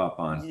to keep up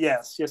on.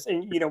 Yes.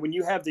 And, when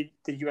you have the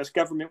U.S.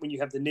 government, when you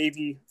have the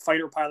Navy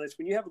fighter pilots,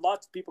 when you have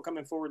lots of people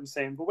coming forward and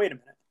saying, well, wait a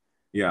minute.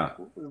 Yeah.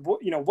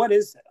 What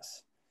is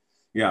this?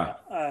 Yeah.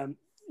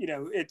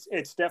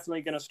 It's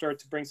definitely going to start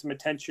to bring some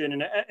attention.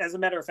 And as a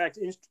matter of fact,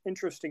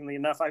 interestingly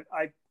enough,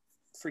 I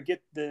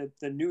forget the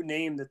new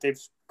name that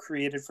they've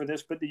created for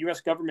this, but the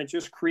U.S. government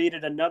just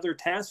created another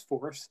task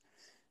force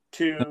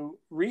to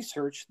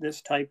research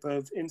this type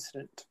of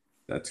incident.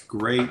 That's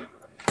great.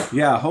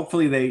 Yeah,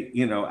 hopefully they,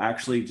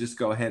 actually just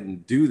go ahead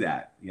and do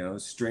that,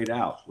 straight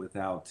out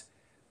without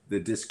the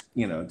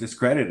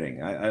discrediting.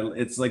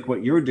 It's like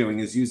what you're doing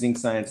is using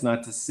science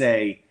not to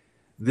say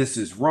this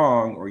is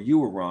wrong or you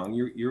were wrong.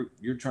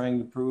 You're trying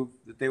to prove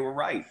that they were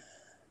right.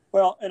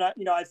 Well, and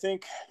I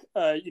think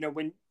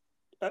when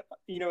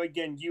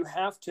again, you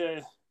have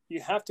to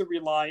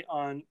rely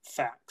on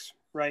facts,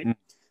 right?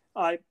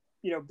 Mm-hmm.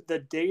 The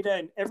data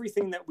and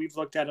everything that we've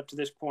looked at up to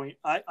this point,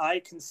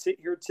 I can sit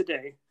here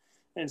today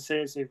and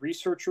say as a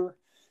researcher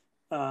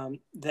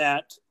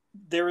that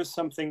there is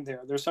something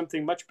there. There's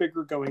something much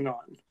bigger going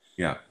on.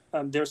 Yeah.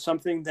 There's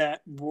something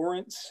that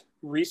warrants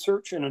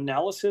research and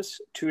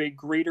analysis to a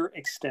greater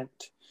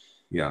extent.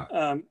 Yeah.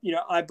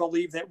 I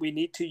believe that we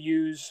need to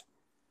use,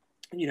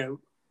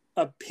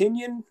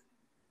 opinion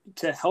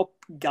to help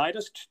guide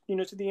us,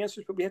 to the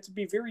answers, but we have to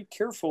be very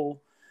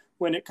careful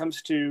when it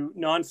comes to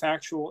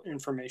non-factual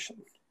information.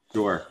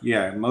 Sure.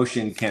 Yeah.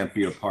 Emotion can't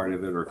be a part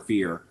of it, or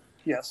fear.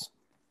 Yes.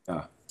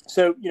 Yeah.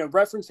 So,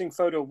 referencing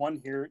photo 1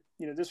 here,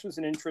 this was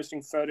an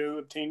interesting photo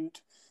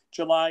obtained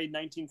July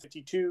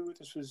 1952.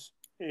 This was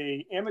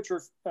a amateur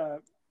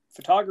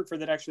photographer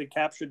that actually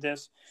captured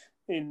this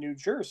in New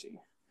Jersey.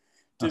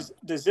 Does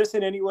this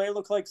in any way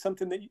look like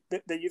something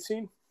that you've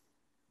seen?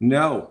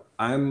 No,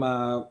 I'm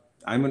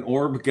an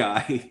orb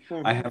guy.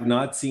 Mm-hmm. I have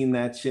not seen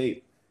that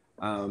shape.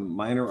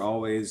 Mine are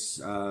always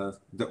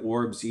the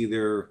orbs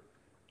either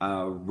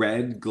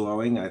red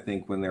glowing, I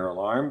think, when they're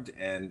alarmed,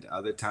 and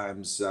other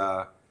times,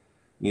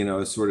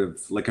 sort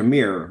of like a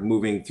mirror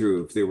moving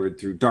through. If they were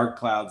through dark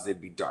clouds, they'd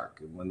be dark.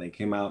 And when they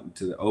came out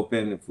into the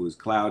open, if it was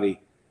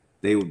cloudy,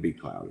 they would be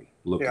cloudy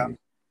looking,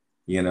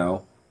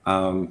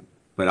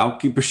 but I'll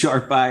keep a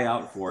sharp eye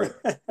out for it.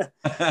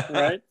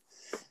 Right.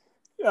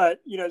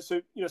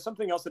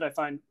 Something else that I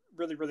find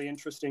really, really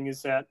interesting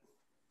is that,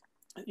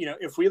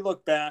 if we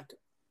look back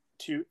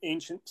to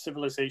ancient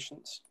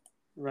civilizations,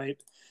 right?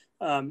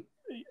 I'm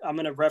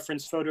going to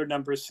reference photo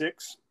number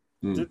 6.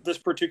 This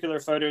particular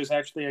photo is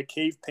actually a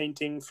cave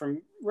painting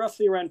from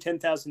roughly around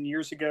 10,000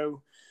 years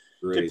ago,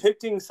 Great.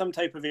 Depicting some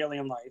type of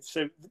alien life.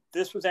 So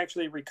this was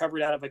actually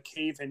recovered out of a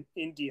cave in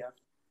India.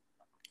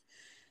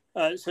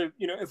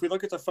 If we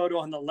look at the photo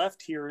on the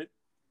left here,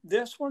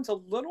 this one's a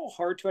little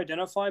hard to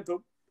identify, but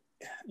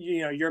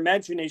your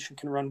imagination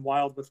can run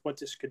wild with what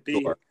this could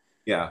be. Sure.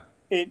 Yeah.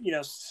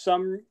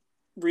 Some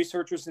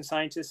researchers and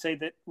scientists say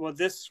that, well,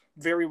 this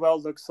very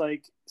well looks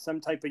like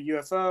some type of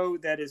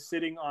UFO that is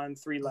sitting on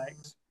 3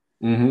 legs.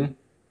 Mm-hmm.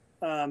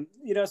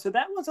 So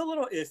that one's a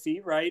little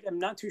iffy, right? I'm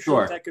not too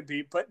sure what that could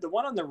be, but the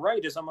one on the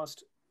right is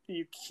almost,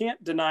 you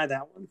can't deny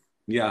that one.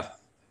 Yeah,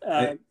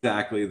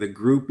 exactly. The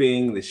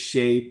grouping, the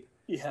shape,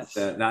 yes,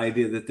 the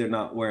idea that they're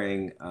not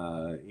wearing,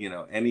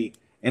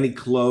 any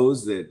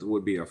clothes that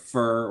would be a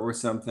fur or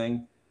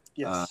something.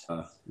 Yes.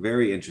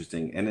 Very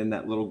interesting. And in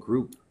that little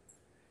group.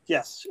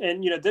 Yes.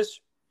 And,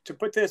 to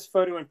put this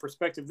photo in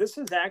perspective, this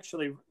is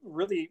actually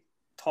really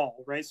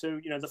tall, right? So,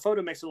 the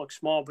photo makes it look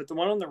small, but the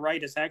one on the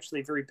right is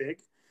actually very big.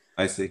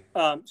 I see.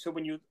 So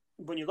when you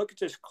look at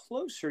this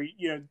closer,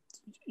 you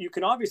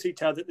can obviously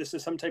tell that this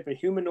is some type of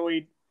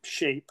humanoid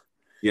shape.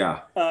 Yeah.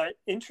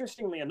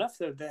 Interestingly enough,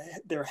 though,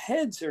 their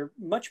heads are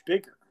much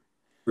bigger.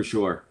 For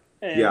sure.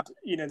 And,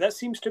 that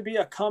seems to be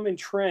a common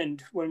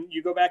trend when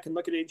you go back and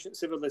look at ancient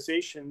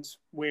civilizations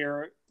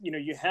where,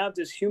 you have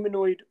this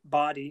humanoid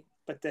body,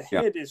 but the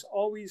head is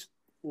always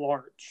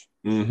large.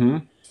 Mm-hmm.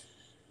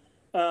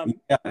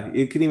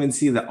 You can even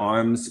see the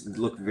arms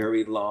look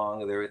very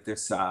long. They're at their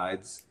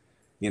sides,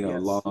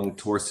 long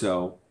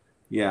torso.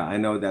 Yeah, I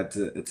know that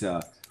it's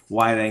a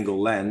wide angle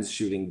lens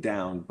shooting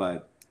down,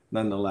 but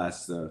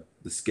nonetheless, the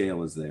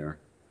scale is there.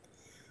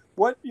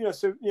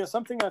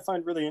 Something I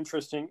find really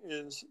interesting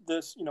is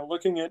this,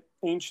 looking at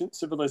ancient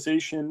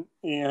civilization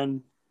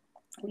and,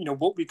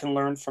 what we can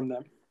learn from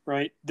them,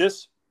 right?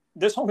 This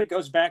only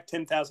goes back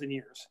 10,000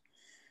 years.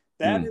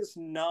 That is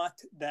not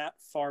that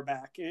far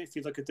back if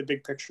you look at the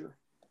big picture,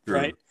 sure.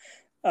 Right?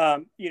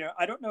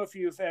 I don't know if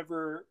you've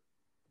ever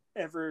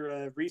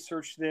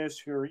researched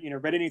this or,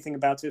 read anything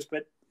about this,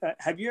 but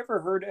have you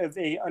ever heard of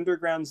a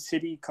underground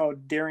city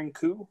called Daring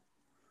Ku?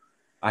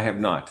 I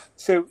have not.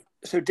 So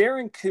So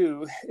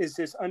Derinkuyu is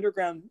this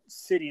underground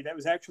city that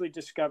was actually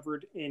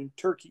discovered in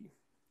Turkey.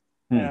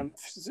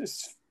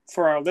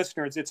 For our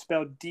listeners, it's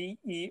spelled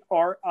Derinkuyu.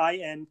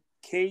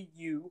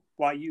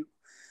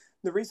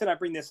 The reason I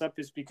bring this up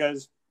is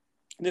because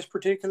this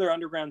particular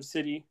underground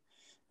city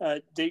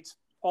dates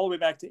all the way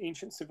back to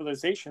ancient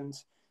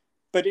civilizations,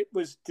 but it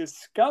was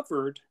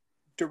discovered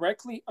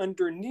directly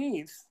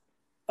underneath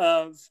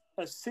of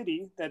a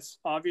city that's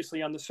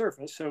obviously on the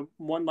surface. So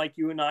one like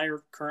you and I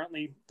are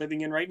currently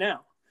living in right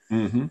now.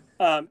 Mm-hmm.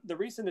 The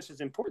reason this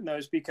is important, though,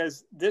 is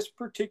because this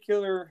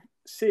particular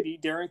city,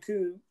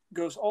 Derinkuyu,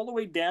 goes all the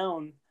way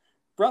down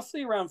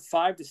roughly around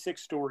 5 to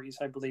 6 stories,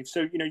 I believe.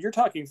 So, you're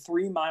talking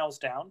 3 miles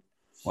down.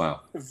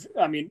 Wow.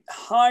 I mean,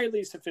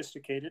 highly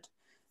sophisticated.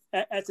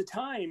 At the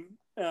time,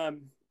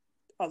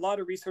 a lot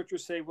of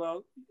researchers say,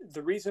 well,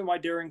 the reason why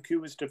Derinkuyu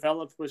was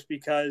developed was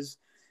because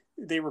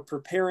they were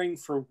preparing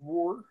for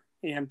war,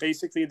 and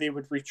basically they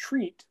would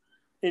retreat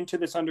into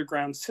this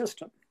underground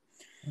system.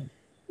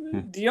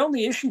 The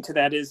only issue to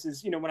that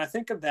is when I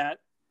think of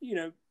that,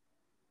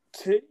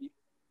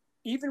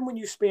 even when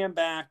you span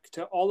back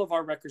to all of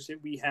our records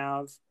that we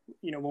have,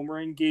 when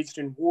we're engaged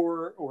in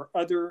war or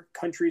other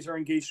countries are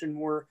engaged in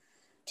war,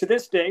 to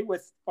this day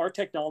with our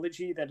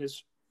technology that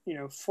is,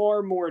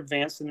 far more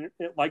advanced than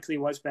it likely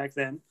was back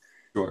then.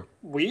 Sure.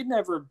 We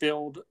never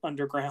build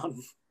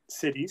underground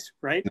cities,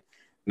 right?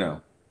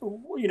 No.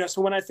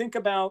 So when I think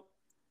about,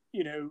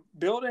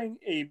 building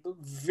a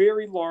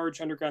very large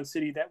underground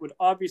city, that would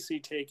obviously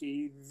take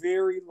a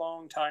very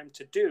long time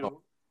to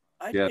do.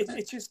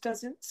 It just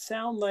doesn't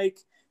sound like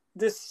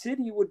this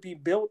city would be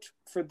built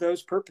for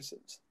those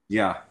purposes.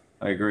 Yeah,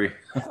 I agree.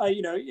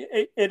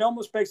 It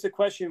almost begs the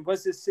question,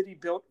 was this city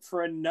built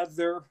for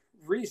another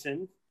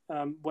reason?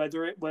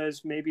 Whether it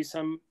was maybe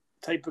some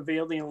type of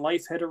alien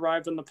life had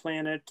arrived on the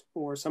planet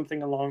or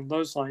something along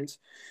those lines.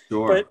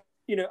 Sure. But,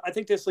 I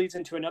think this leads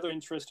into another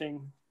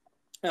interesting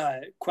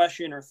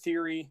question or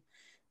theory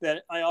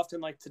that I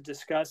often like to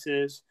discuss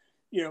is,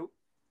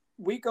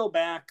 we go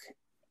back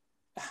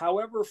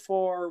however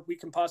far we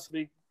can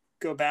possibly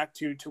go back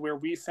to where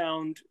we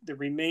found the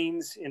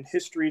remains and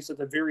histories of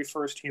the very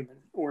first human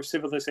or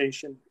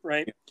civilization,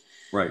 right?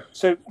 Right.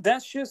 So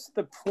that's just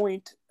the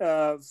point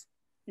of,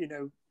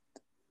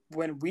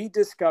 when we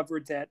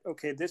discovered that,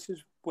 okay, this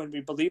is when we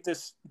believe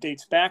this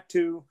dates back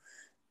to,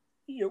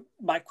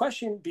 my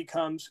question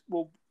becomes,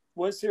 well,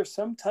 was there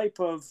some type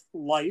of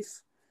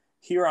life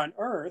here on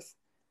Earth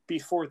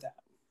before that,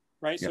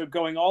 right? Yeah. So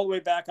going all the way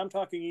back, I'm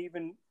talking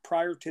even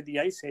prior to the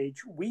Ice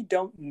Age, we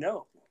don't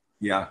know.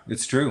 Yeah,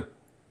 it's true.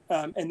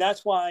 And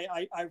that's why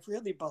I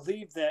really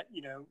believe that,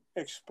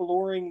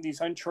 exploring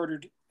these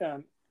uncharted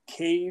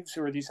caves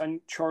or these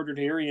uncharted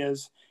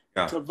areas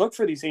to look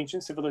for these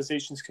ancient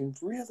civilizations can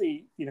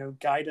really,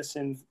 guide us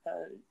in,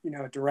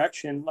 a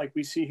direction like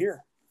we see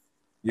here.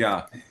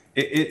 Yeah,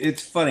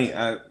 it's funny.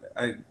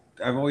 I've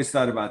always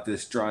thought about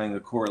this, drawing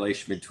a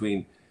correlation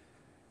between,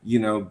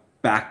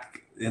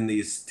 back in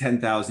these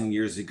 10,000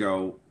 years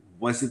ago,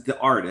 was it the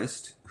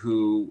artist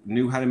who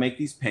knew how to make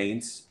these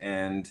paints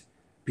and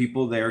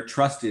people there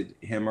trusted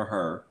him or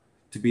her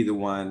to be the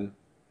one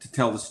to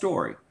tell the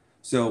story?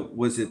 So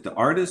was it the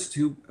artist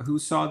who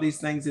saw these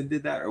things and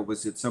did that? Or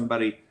was it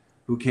somebody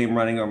who came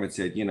running over and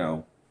said,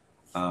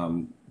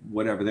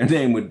 whatever their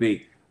name would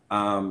be,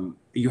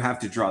 you have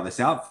to draw this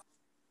out?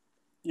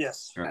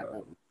 Yes.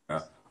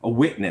 A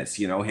witness,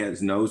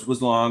 his nose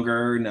was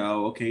longer.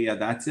 No, okay, yeah,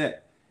 that's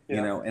it.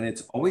 Yeah. And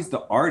it's always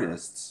the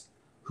artists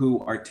who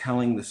are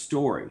telling the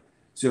story.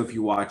 So if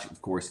you watch,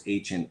 of course,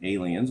 Ancient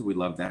Aliens, we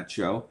love that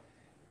show.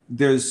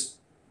 There's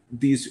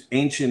these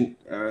ancient,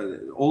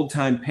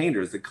 old-time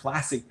painters, the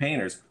classic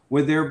painters,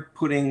 where they're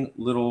putting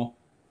little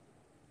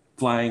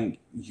flying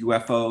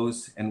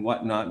UFOs and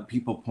whatnot,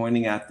 people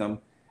pointing at them,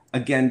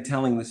 again,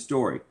 telling the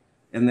story.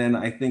 And then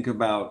I think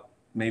about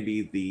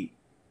maybe the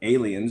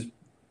aliens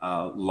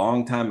a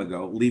long time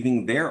ago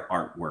leaving their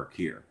artwork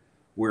here,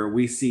 where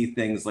we see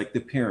things like the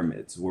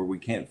pyramids, where we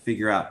can't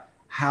figure out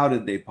how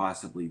did they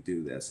possibly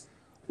do this,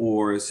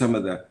 or some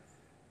of the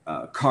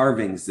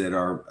carvings that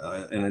are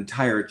an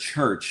entire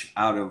church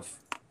out of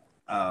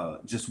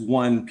just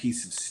one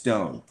piece of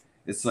stone.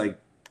 It's like,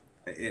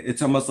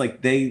 it's almost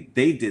like they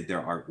did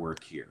their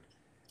artwork here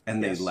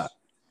and they left,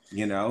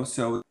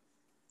 so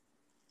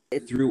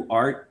through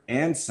art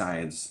and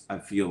science, I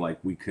feel like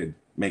we could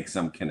make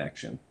some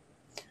connection.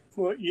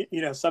 Well,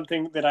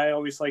 something that I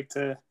always like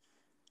to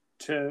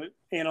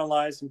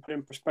analyze and put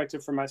in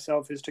perspective for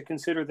myself is to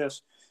consider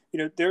this.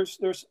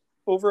 There's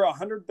over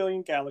 100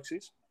 billion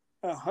galaxies,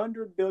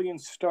 100 billion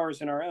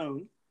stars in our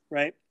own,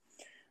 right?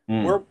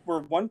 We're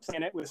one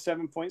planet with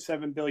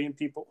 7.7 billion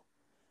people.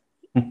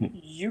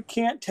 You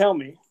can't tell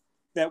me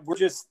that we're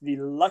just the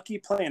lucky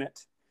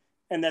planet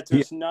and that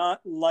there's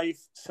not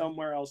life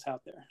somewhere else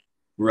out there.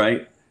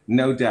 Right.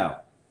 No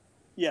doubt.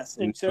 Yes.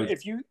 And so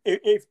if you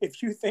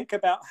think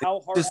about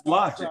how hard just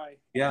logic. Try,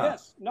 yeah.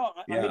 Yes. No,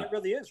 I mean, it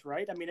really is,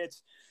 right? I mean,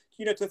 it's,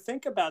 to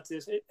think about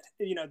this,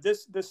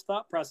 this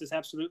thought process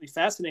absolutely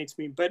fascinates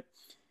me, but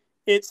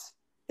it's,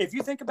 if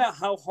you think about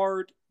how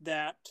hard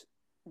that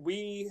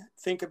we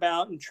think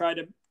about and try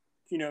to,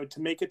 to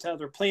make it to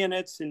other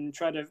planets and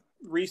try to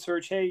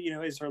research, hey,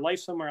 is there life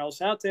somewhere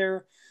else out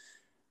there?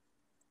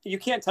 You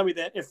can't tell me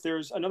that if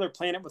there's another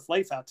planet with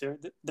life out there,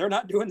 that they're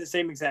not doing the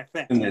same exact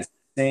thing. Doing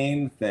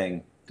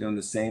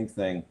the same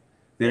thing.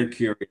 They're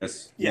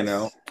curious,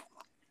 Yes.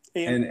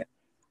 And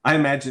I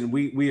imagine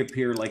we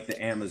appear like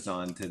the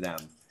Amazon to them.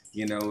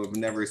 We've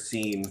never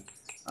seen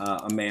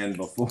a man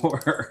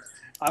before.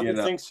 I would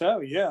think so.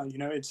 Yeah.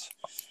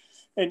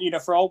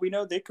 And for all we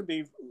know, they could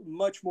be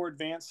much more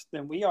advanced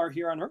than we are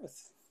here on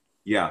Earth.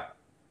 Yeah.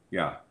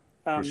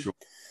 For sure.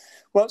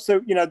 Well,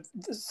 so,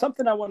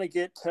 something I want to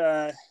get,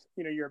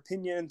 your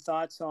opinion and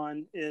thoughts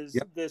on is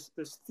this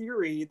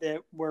theory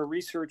that we're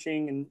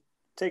researching and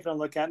taking a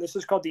look at. And this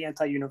is called the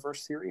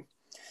anti-universe theory.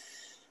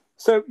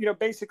 So,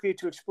 basically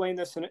to explain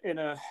this in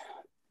a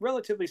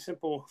relatively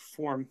simple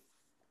form,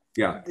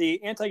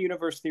 the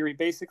anti-universe theory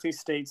basically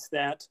states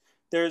that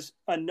there's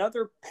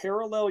another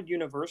parallel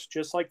universe,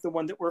 just like the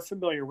one that we're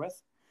familiar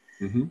with.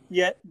 Mm-hmm.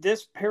 Yet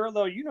this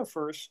parallel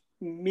universe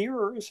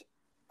mirrors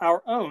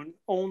our own,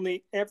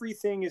 only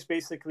everything is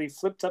basically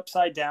flipped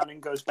upside down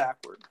and goes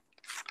backward.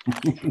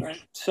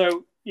 Right?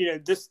 So,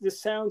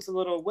 this sounds a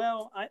little,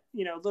 a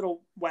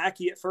little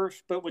wacky at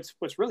first, but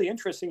what's really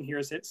interesting here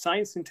is that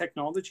science and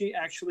technology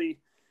actually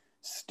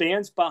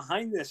stands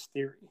behind this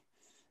theory.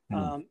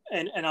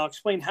 And I'll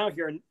explain how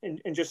here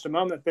in just a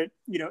moment. But,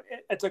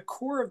 at the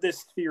core of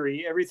this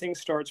theory, everything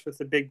starts with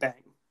the Big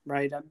Bang,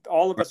 right?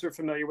 All of us are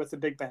familiar with the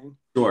Big Bang.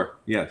 Sure,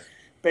 yes.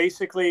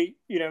 Basically,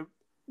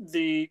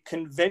 the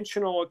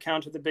conventional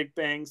account of the Big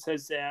Bang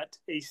says that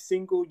a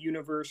single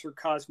universe or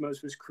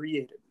cosmos was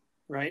created,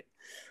 right?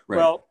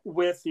 Well,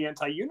 with the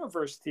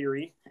anti-universe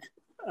theory,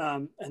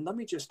 and let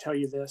me just tell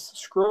you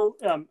this.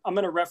 I'm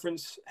going to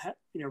reference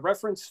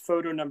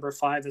photo number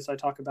 5 as I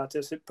talk about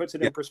this. It puts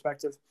it in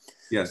perspective.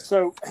 Yes.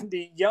 So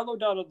the yellow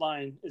dotted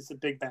line is the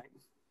Big Bang.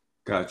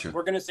 Gotcha.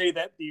 We're going to say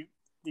that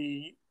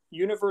the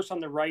universe on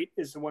the right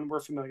is the one we're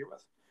familiar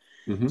with.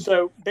 Mm-hmm.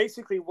 So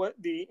basically what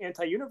the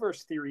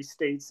anti-universe theory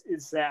states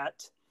is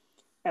that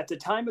at the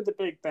time of the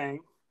Big Bang,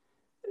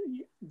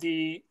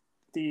 the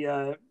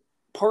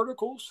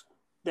particles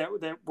that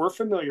we're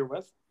familiar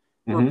with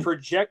were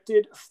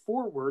projected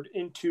forward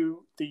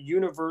into the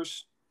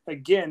universe,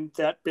 again,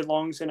 that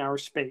belongs in our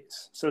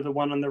space. So the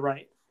one on the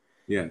right.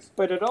 Yes.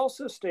 But it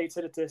also states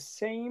that at the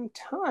same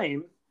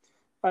time,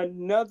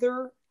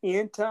 another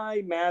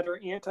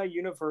antimatter,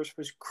 anti-universe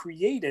was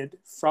created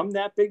from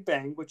that Big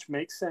Bang, which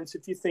makes sense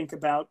if you think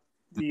about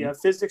the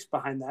physics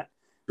behind that,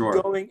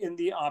 going in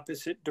the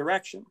opposite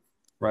direction.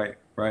 Right.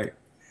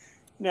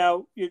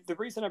 Now, the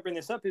reason I bring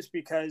this up is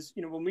because,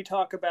 when we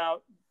talk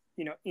about,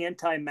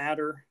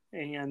 antimatter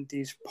and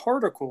these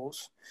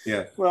particles,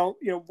 well,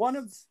 one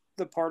of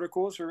the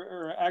particles,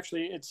 or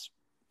actually it's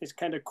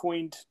kind of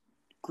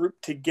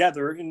grouped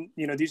together, and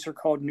these are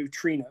called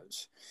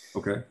neutrinos.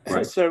 Okay.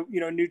 Right. So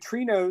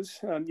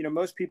neutrinos,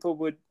 most people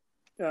would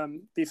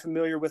be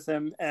familiar with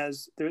them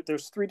as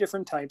there's 3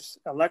 different types: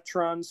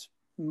 electrons,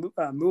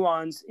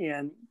 muons,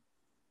 and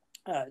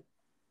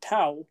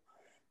tau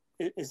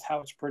is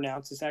how it's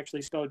pronounced. It's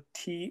actually spelled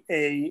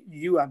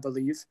T-A-U, I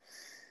believe.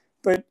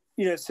 But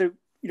so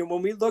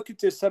when we look at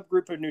this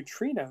subgroup of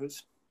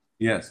neutrinos,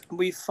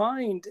 we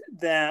find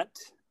that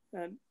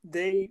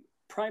they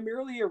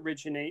primarily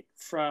originate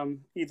from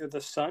either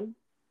the sun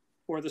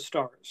or the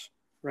stars,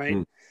 right?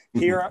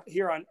 Mm-hmm.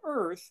 Here on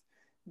Earth,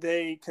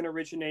 they can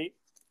originate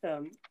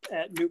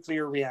at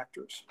nuclear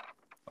reactors.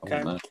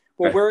 Okay.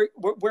 Well,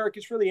 where it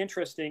gets really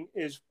interesting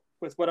is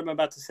with what I'm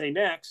about to say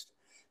next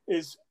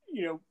is,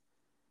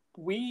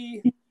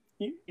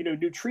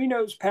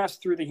 neutrinos pass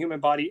through the human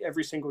body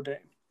every single day,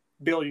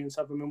 billions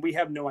of them, and we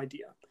have no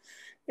idea.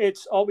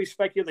 It's always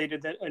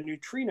speculated that a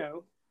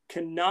neutrino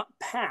cannot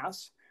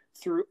pass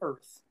through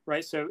Earth,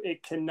 right? So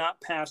it cannot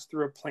pass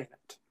through a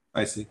planet.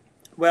 I see.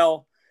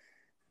 Well,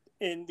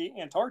 in the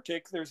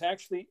Antarctic, there's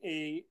actually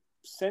a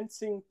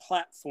sensing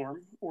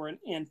platform or an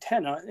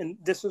antenna, and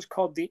this is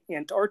called the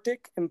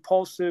Antarctic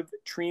Impulsive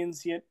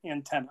Transient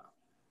Antenna,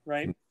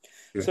 right?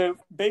 Yeah. So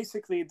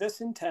basically,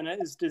 this antenna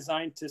is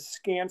designed to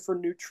scan for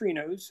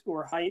neutrinos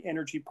or high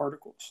energy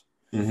particles.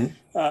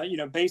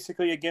 Mm-hmm.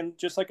 Basically, again,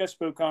 just like I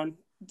spoke on,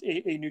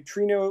 a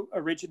neutrino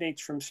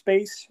originates from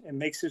space and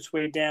makes its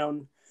way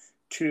down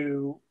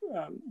to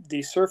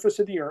the surface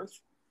of the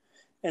Earth,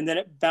 and then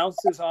it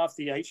bounces off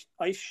the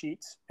ice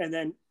sheets and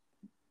then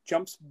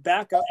jumps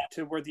back up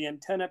to where the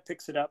antenna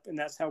picks it up, and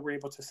that's how we're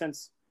able to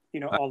sense,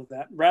 all of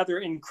that. Rather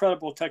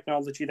incredible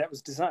technology that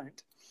was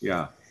designed.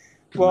 Yeah.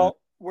 Well,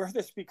 where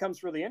this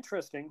becomes really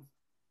interesting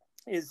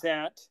is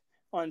that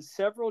on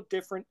several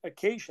different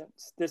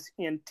occasions, this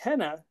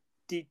antenna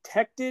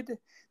detected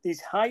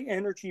these high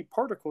energy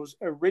particles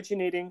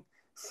originating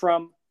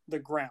from the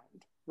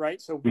ground,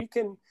 right? So we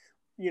can,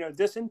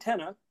 this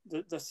antenna,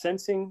 the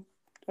sensing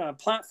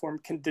platform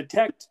can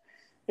detect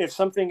if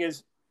something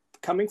is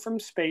coming from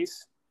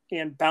space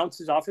and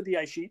bounces off of the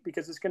ice sheet,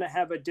 because it's going to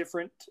have a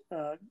different,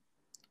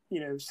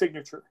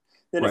 signature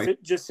than if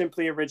it just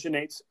simply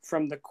originates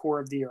from the core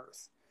of the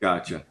Earth.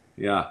 Gotcha.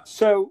 Yeah.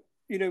 So,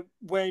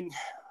 when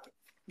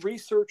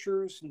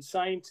researchers and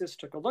scientists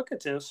took a look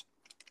at this,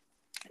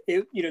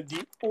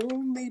 the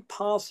only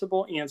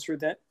possible answer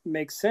that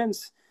makes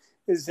sense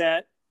is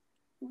that,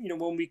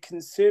 when we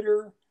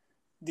consider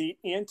the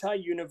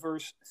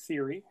anti-universe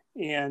theory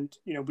and,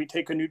 we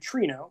take a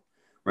neutrino,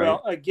 right.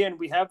 Well, again,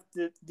 we have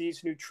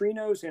these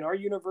neutrinos in our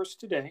universe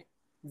today.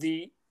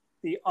 The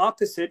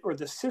opposite or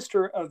the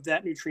sister of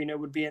that neutrino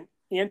would be an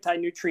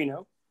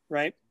anti-neutrino,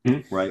 right?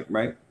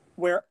 Right.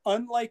 Where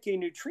unlike a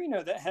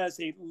neutrino that has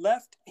a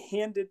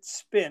left-handed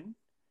spin,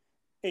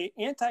 an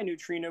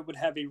anti-neutrino would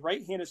have a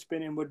right-handed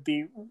spin and would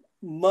be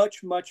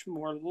much, much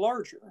more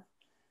larger.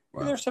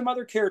 Wow. And there's some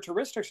other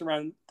characteristics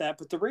around that,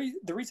 but the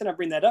reason I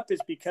bring that up is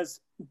because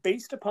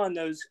based upon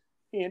those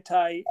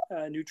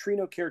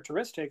anti-neutrino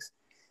characteristics,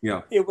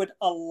 it would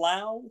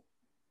allow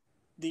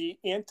the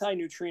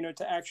anti-neutrino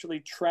to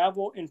actually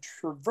travel and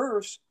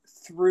traverse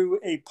through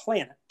a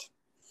planet.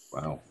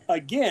 Wow.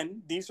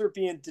 Again, these are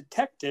being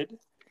detected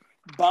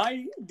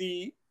by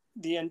the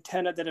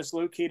antenna that is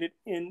located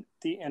in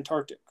the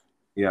Antarctic.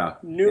 Yeah.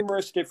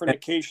 Numerous different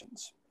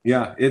occasions.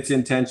 Yeah, its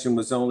intention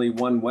was only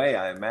one way,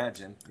 I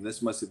imagine.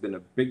 This must have been a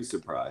big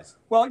surprise.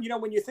 Well,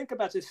 when you think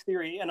about this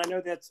theory, and I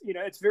know that's,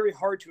 it's very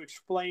hard to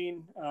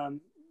explain,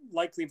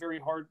 likely very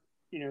hard,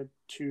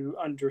 to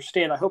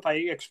understand. I hope I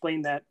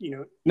explained that,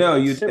 no,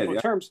 you simple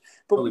did, terms.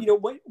 But,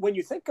 totally. when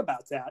you think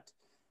about that,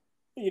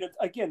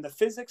 again, the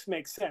physics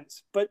makes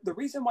sense. But the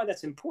reason why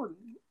that's important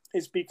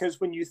is because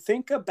when you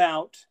think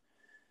about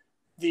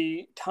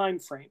the time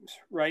frames,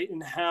 right,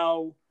 and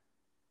how,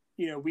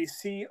 we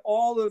see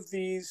all of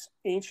these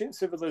ancient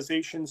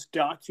civilizations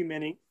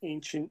documenting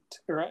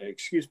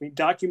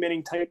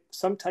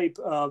some type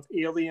of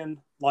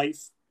alien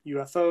life,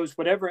 UFOs,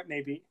 whatever it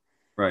may be.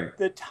 Right.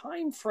 The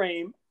time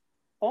frame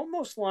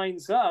almost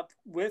lines up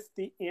with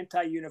the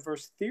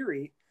anti-universe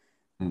theory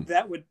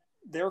that would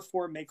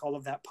therefore make all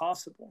of that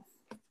possible.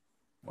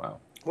 Wow.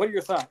 What are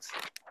your thoughts?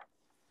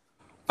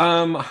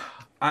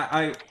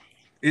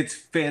 It's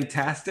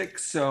fantastic.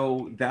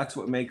 So that's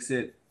what makes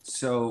it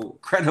so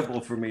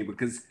credible for me,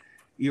 because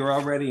you're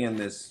already in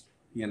this,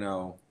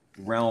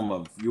 realm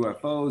of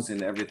UFOs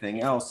and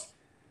everything else.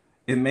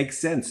 It makes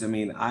sense. I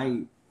mean,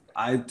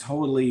 I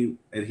totally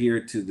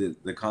adhere to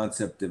the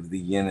concept of the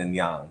yin and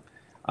yang.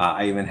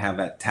 I even have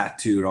that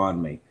tattooed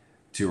on me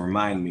to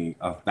remind me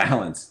of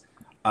balance.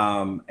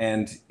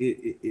 And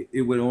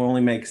it would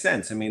only make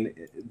sense. I mean,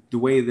 the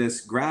way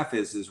this graph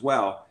is as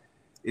well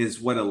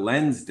is what a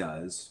lens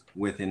does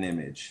with an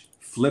image.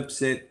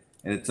 Flips it,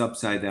 and it's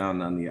upside down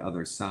on the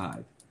other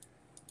side.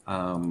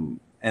 And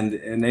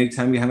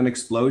anytime you have an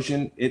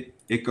explosion,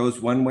 it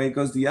goes one way, it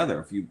goes the other.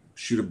 If you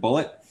shoot a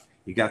bullet,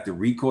 you got the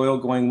recoil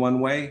going one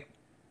way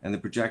and the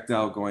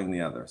projectile going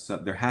the other. So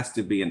there has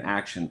to be an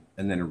action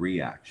and then a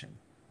reaction.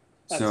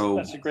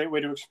 That's a great way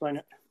to explain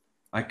it.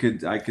 I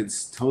could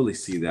totally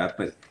see that,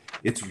 but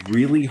it's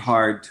really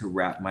hard to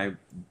wrap my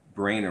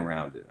brain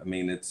around it. I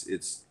mean,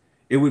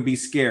 it would be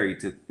scary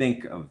to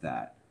think of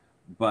that,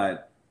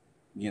 but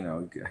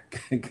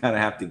kind of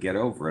have to get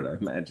over it, I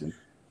imagine.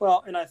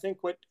 Well, and I think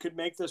what could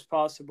make this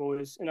possible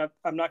is, and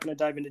I'm not going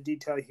to dive into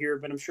detail here,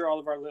 but I'm sure all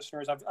of our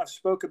listeners, I've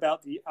spoke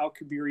about the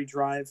Alcubierre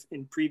drive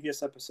in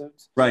previous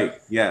episodes. Right.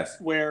 Yes.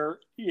 Where,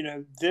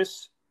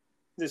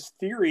 this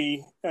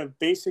theory of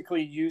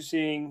basically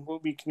using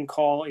what we can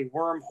call a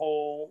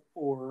wormhole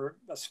or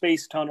a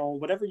space tunnel,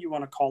 whatever you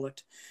want to call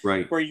it.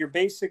 Right. Where you're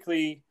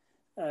basically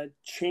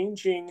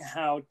changing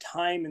how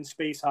time and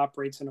space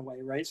operates in a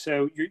way, right?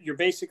 So you're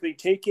basically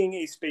taking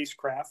a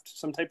spacecraft,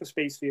 some type of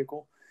space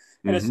vehicle,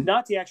 and it's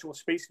not the actual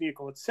space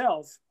vehicle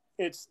itself,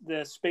 it's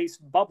the space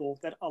bubble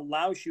that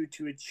allows you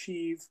to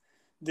achieve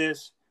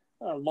this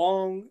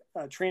long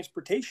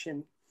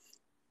transportation,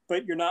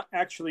 but you're not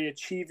actually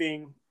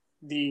achieving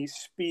the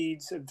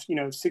speeds of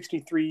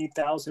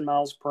 63,000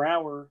 miles per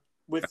hour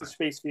with the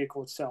space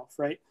vehicle itself,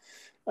 right?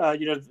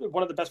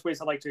 One of the best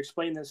ways I like to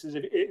explain this is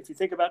if you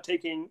think about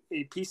taking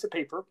a piece of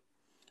paper,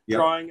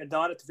 drawing a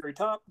dot at the very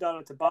top, dot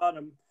at the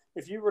bottom.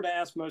 If you were to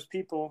ask most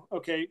people,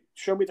 okay,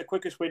 show me the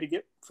quickest way to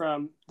get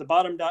from the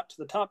bottom dot to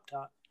the top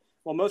dot.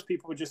 Well, most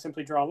people would just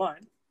simply draw a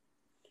line.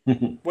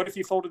 What if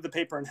you folded the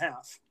paper in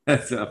half?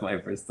 That's not my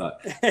first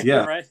thought.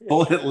 Yeah, right?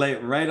 Fold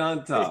it right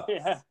on top.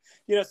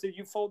 Yeah, so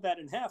you fold that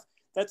in half.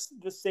 That's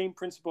the same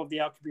principle of the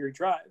Alcubierre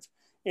drive.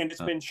 And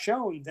it's been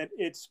shown that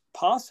it's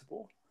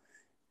possible.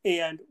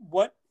 And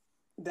what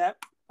that,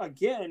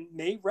 again,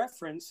 may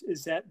reference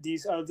is that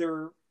these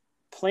other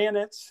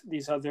planets,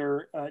 these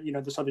other,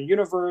 this other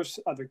universe,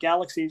 other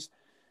galaxies,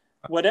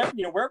 whatever,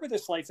 wherever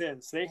this life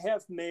is, they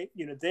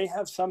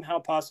have somehow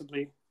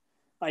possibly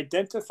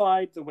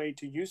identified the way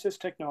to use this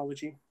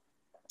technology.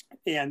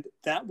 And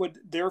that would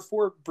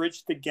therefore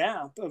bridge the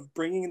gap of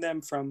bringing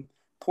them from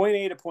point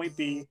A to point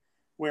B,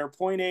 where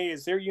point A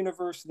is their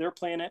universe, their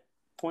planet,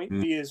 point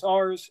B is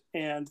ours,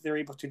 and they're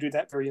able to do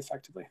that very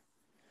effectively.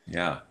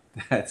 Yeah,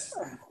 that's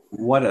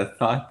what a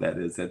thought that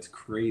is. That's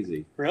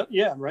crazy.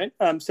 Yeah, right.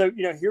 So,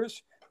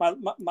 here's my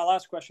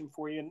last question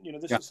for you.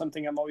 And, this is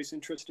something I'm always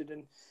interested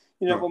in.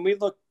 When we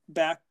look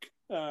back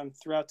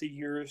throughout the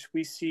years,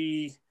 we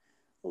see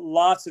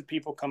lots of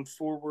people come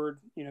forward,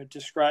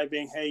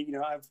 describing, hey,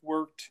 I've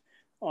worked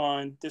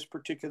on this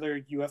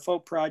particular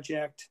UFO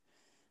project.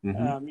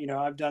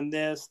 I've done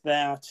this,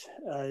 that.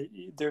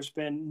 There's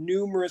been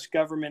numerous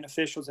government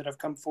officials that have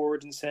come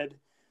forward and said,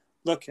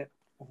 look,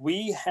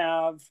 we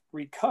have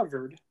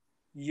recovered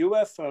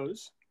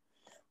UFOs.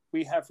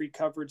 We have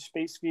recovered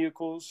space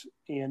vehicles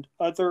and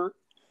other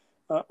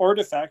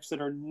artifacts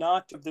that are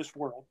not of this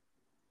world.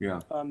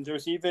 Yeah.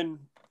 There's even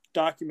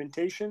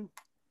documentation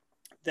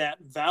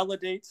that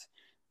validates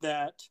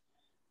that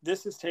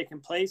this has taken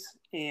place,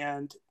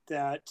 and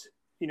that,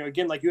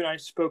 again, like you and I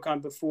spoke on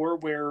before,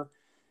 where,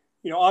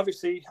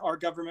 obviously our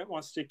government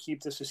wants to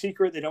keep this a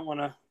secret. They don't want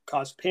to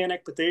cause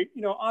panic, but they,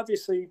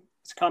 obviously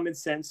it's common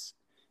sense.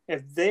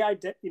 If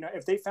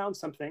they found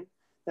something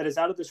that is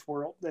out of this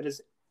world,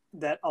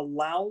 that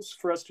allows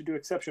for us to do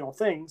exceptional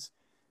things,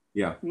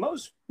 yeah,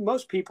 most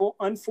people,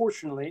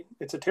 unfortunately,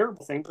 it's a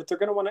terrible thing, but they're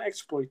going to want to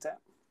exploit that.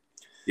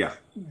 Yeah.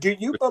 Do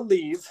you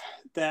believe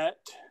that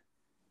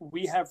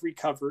we have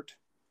recovered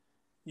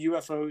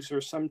UFOs or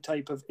some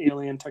type of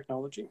alien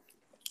technology?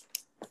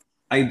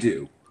 I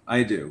do.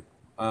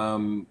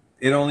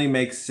 It only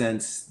makes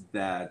sense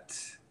that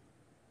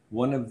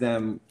one of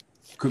them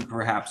could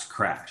perhaps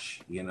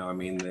crash.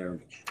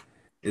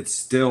 It's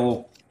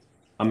still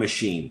a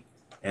machine,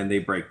 and they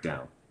break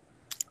down.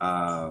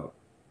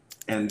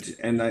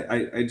 And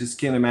I just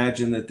can't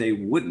imagine that they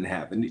wouldn't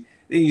have. And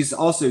you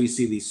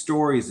see these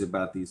stories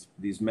about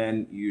these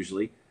men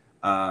usually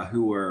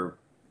who are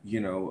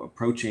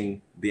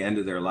approaching the end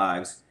of their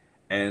lives,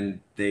 and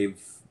they've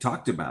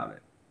talked about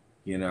it,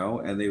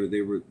 and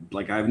they were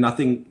like, I have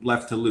nothing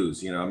left to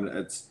lose. I'm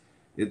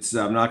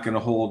not going to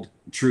hold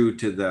true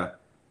to the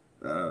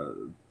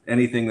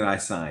anything that I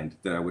signed,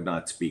 that I would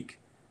not speak,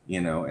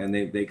 and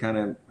they kind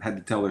of had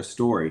to tell their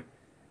story,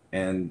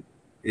 and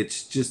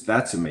it's just,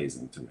 that's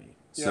amazing to me.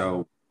 Yeah.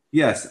 So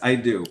yes, I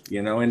do,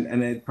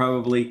 and it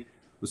probably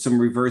was some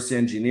reverse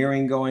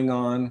engineering going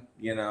on,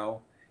 in a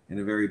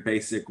very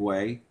basic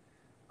way.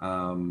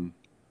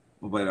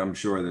 But I'm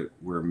sure that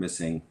we're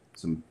missing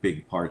some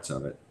big parts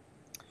of it.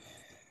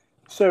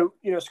 So,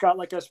 Scott,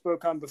 like I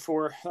spoke on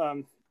before,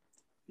 I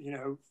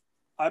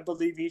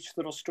believe each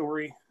little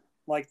story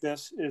like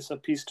this is a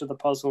piece to the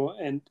puzzle,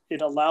 and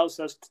it allows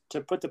us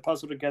to put the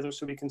puzzle together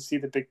so we can see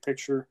the big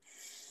picture.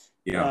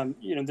 Yeah.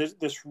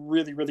 This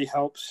really, really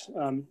helps.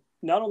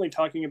 Not only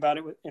talking about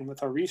it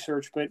with our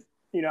research, but,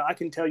 I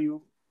can tell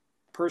you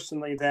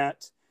personally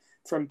that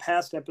from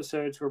past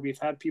episodes where we've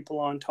had people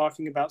on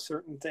talking about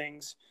certain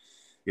things,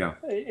 yeah,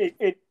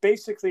 it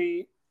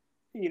basically,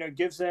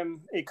 gives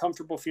them a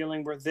comfortable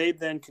feeling where they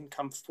then can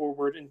come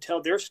forward and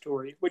tell their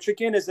story, which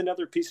again is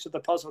another piece to the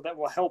puzzle that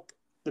will help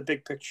the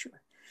big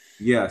picture.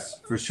 Yes,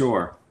 for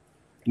sure.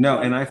 No,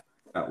 and I feel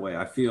that way.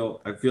 I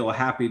feel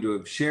happy to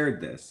have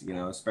shared this,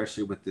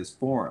 especially with this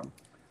forum.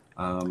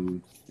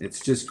 It's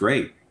just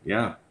great.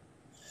 Yeah.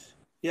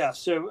 Yeah.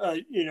 So,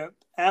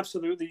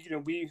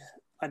 absolutely,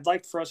 I'd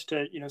like for us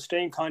to,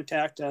 stay in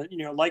contact.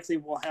 Likely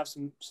we'll have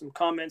some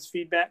comments,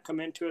 feedback come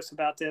into us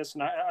about this,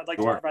 and I'd like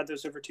to provide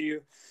those over to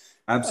you.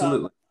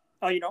 Absolutely.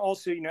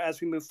 Also,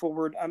 as we move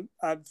forward,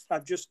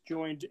 I've just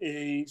joined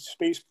a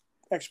space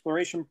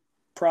exploration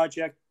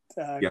project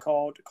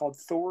called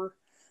Thor,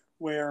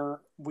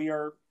 where we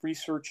are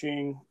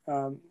researching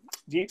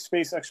deep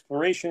space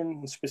exploration,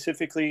 and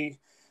specifically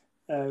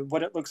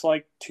what it looks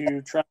like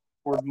to travel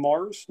toward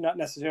Mars, not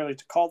necessarily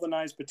to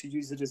colonize, but to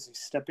use it as a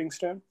stepping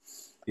stone.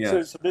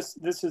 Yeah. So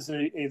this is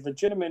a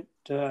legitimate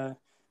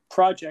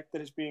project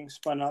that is being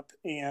spun up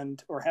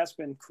or has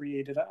been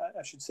created,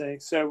 I should say.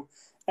 So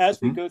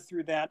as we go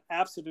through that,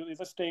 absolutely,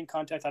 let's stay in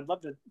contact. I'd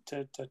love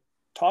to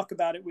talk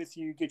about it with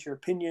you, get your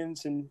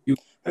opinions, and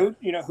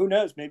who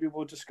knows, maybe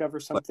we'll discover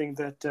something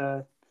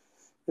that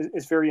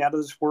is very out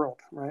of this world,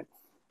 right?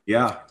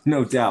 Yeah,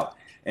 no doubt.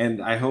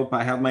 And I hope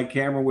I have my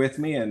camera with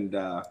me, and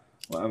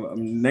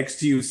I'm next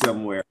to you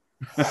somewhere.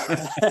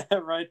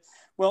 Right.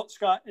 Well,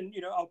 Scott, and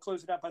I'll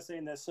close it out by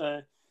saying this: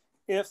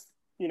 if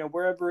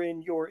wherever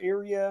in your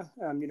area,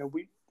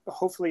 we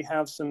hopefully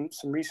have some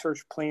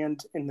research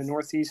planned in the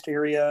Northeast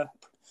area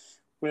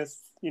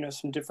with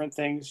some different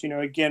things.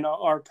 Again,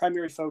 our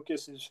primary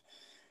focus is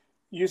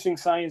using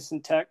science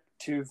and tech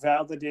to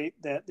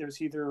validate that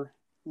there's either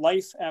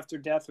life after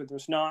death or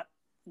there's not.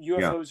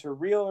 UFOs are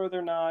real or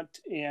they're not,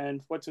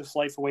 and what does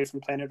life away from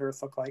planet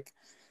Earth look like?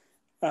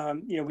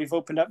 We've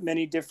opened up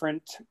many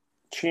different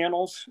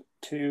channels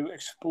to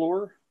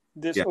explore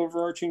this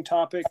overarching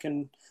topic,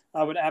 and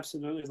I would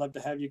absolutely love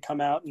to have you come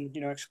out and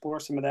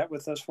explore some of that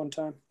with us one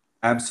time.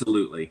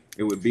 Absolutely,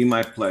 it would be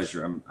my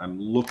pleasure. I'm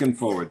looking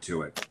forward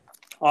to it.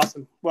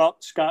 Awesome. Well,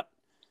 Scott,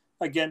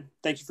 again,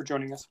 thank you for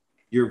joining us.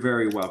 You're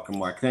very welcome,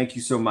 Mark. Thank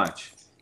you so much.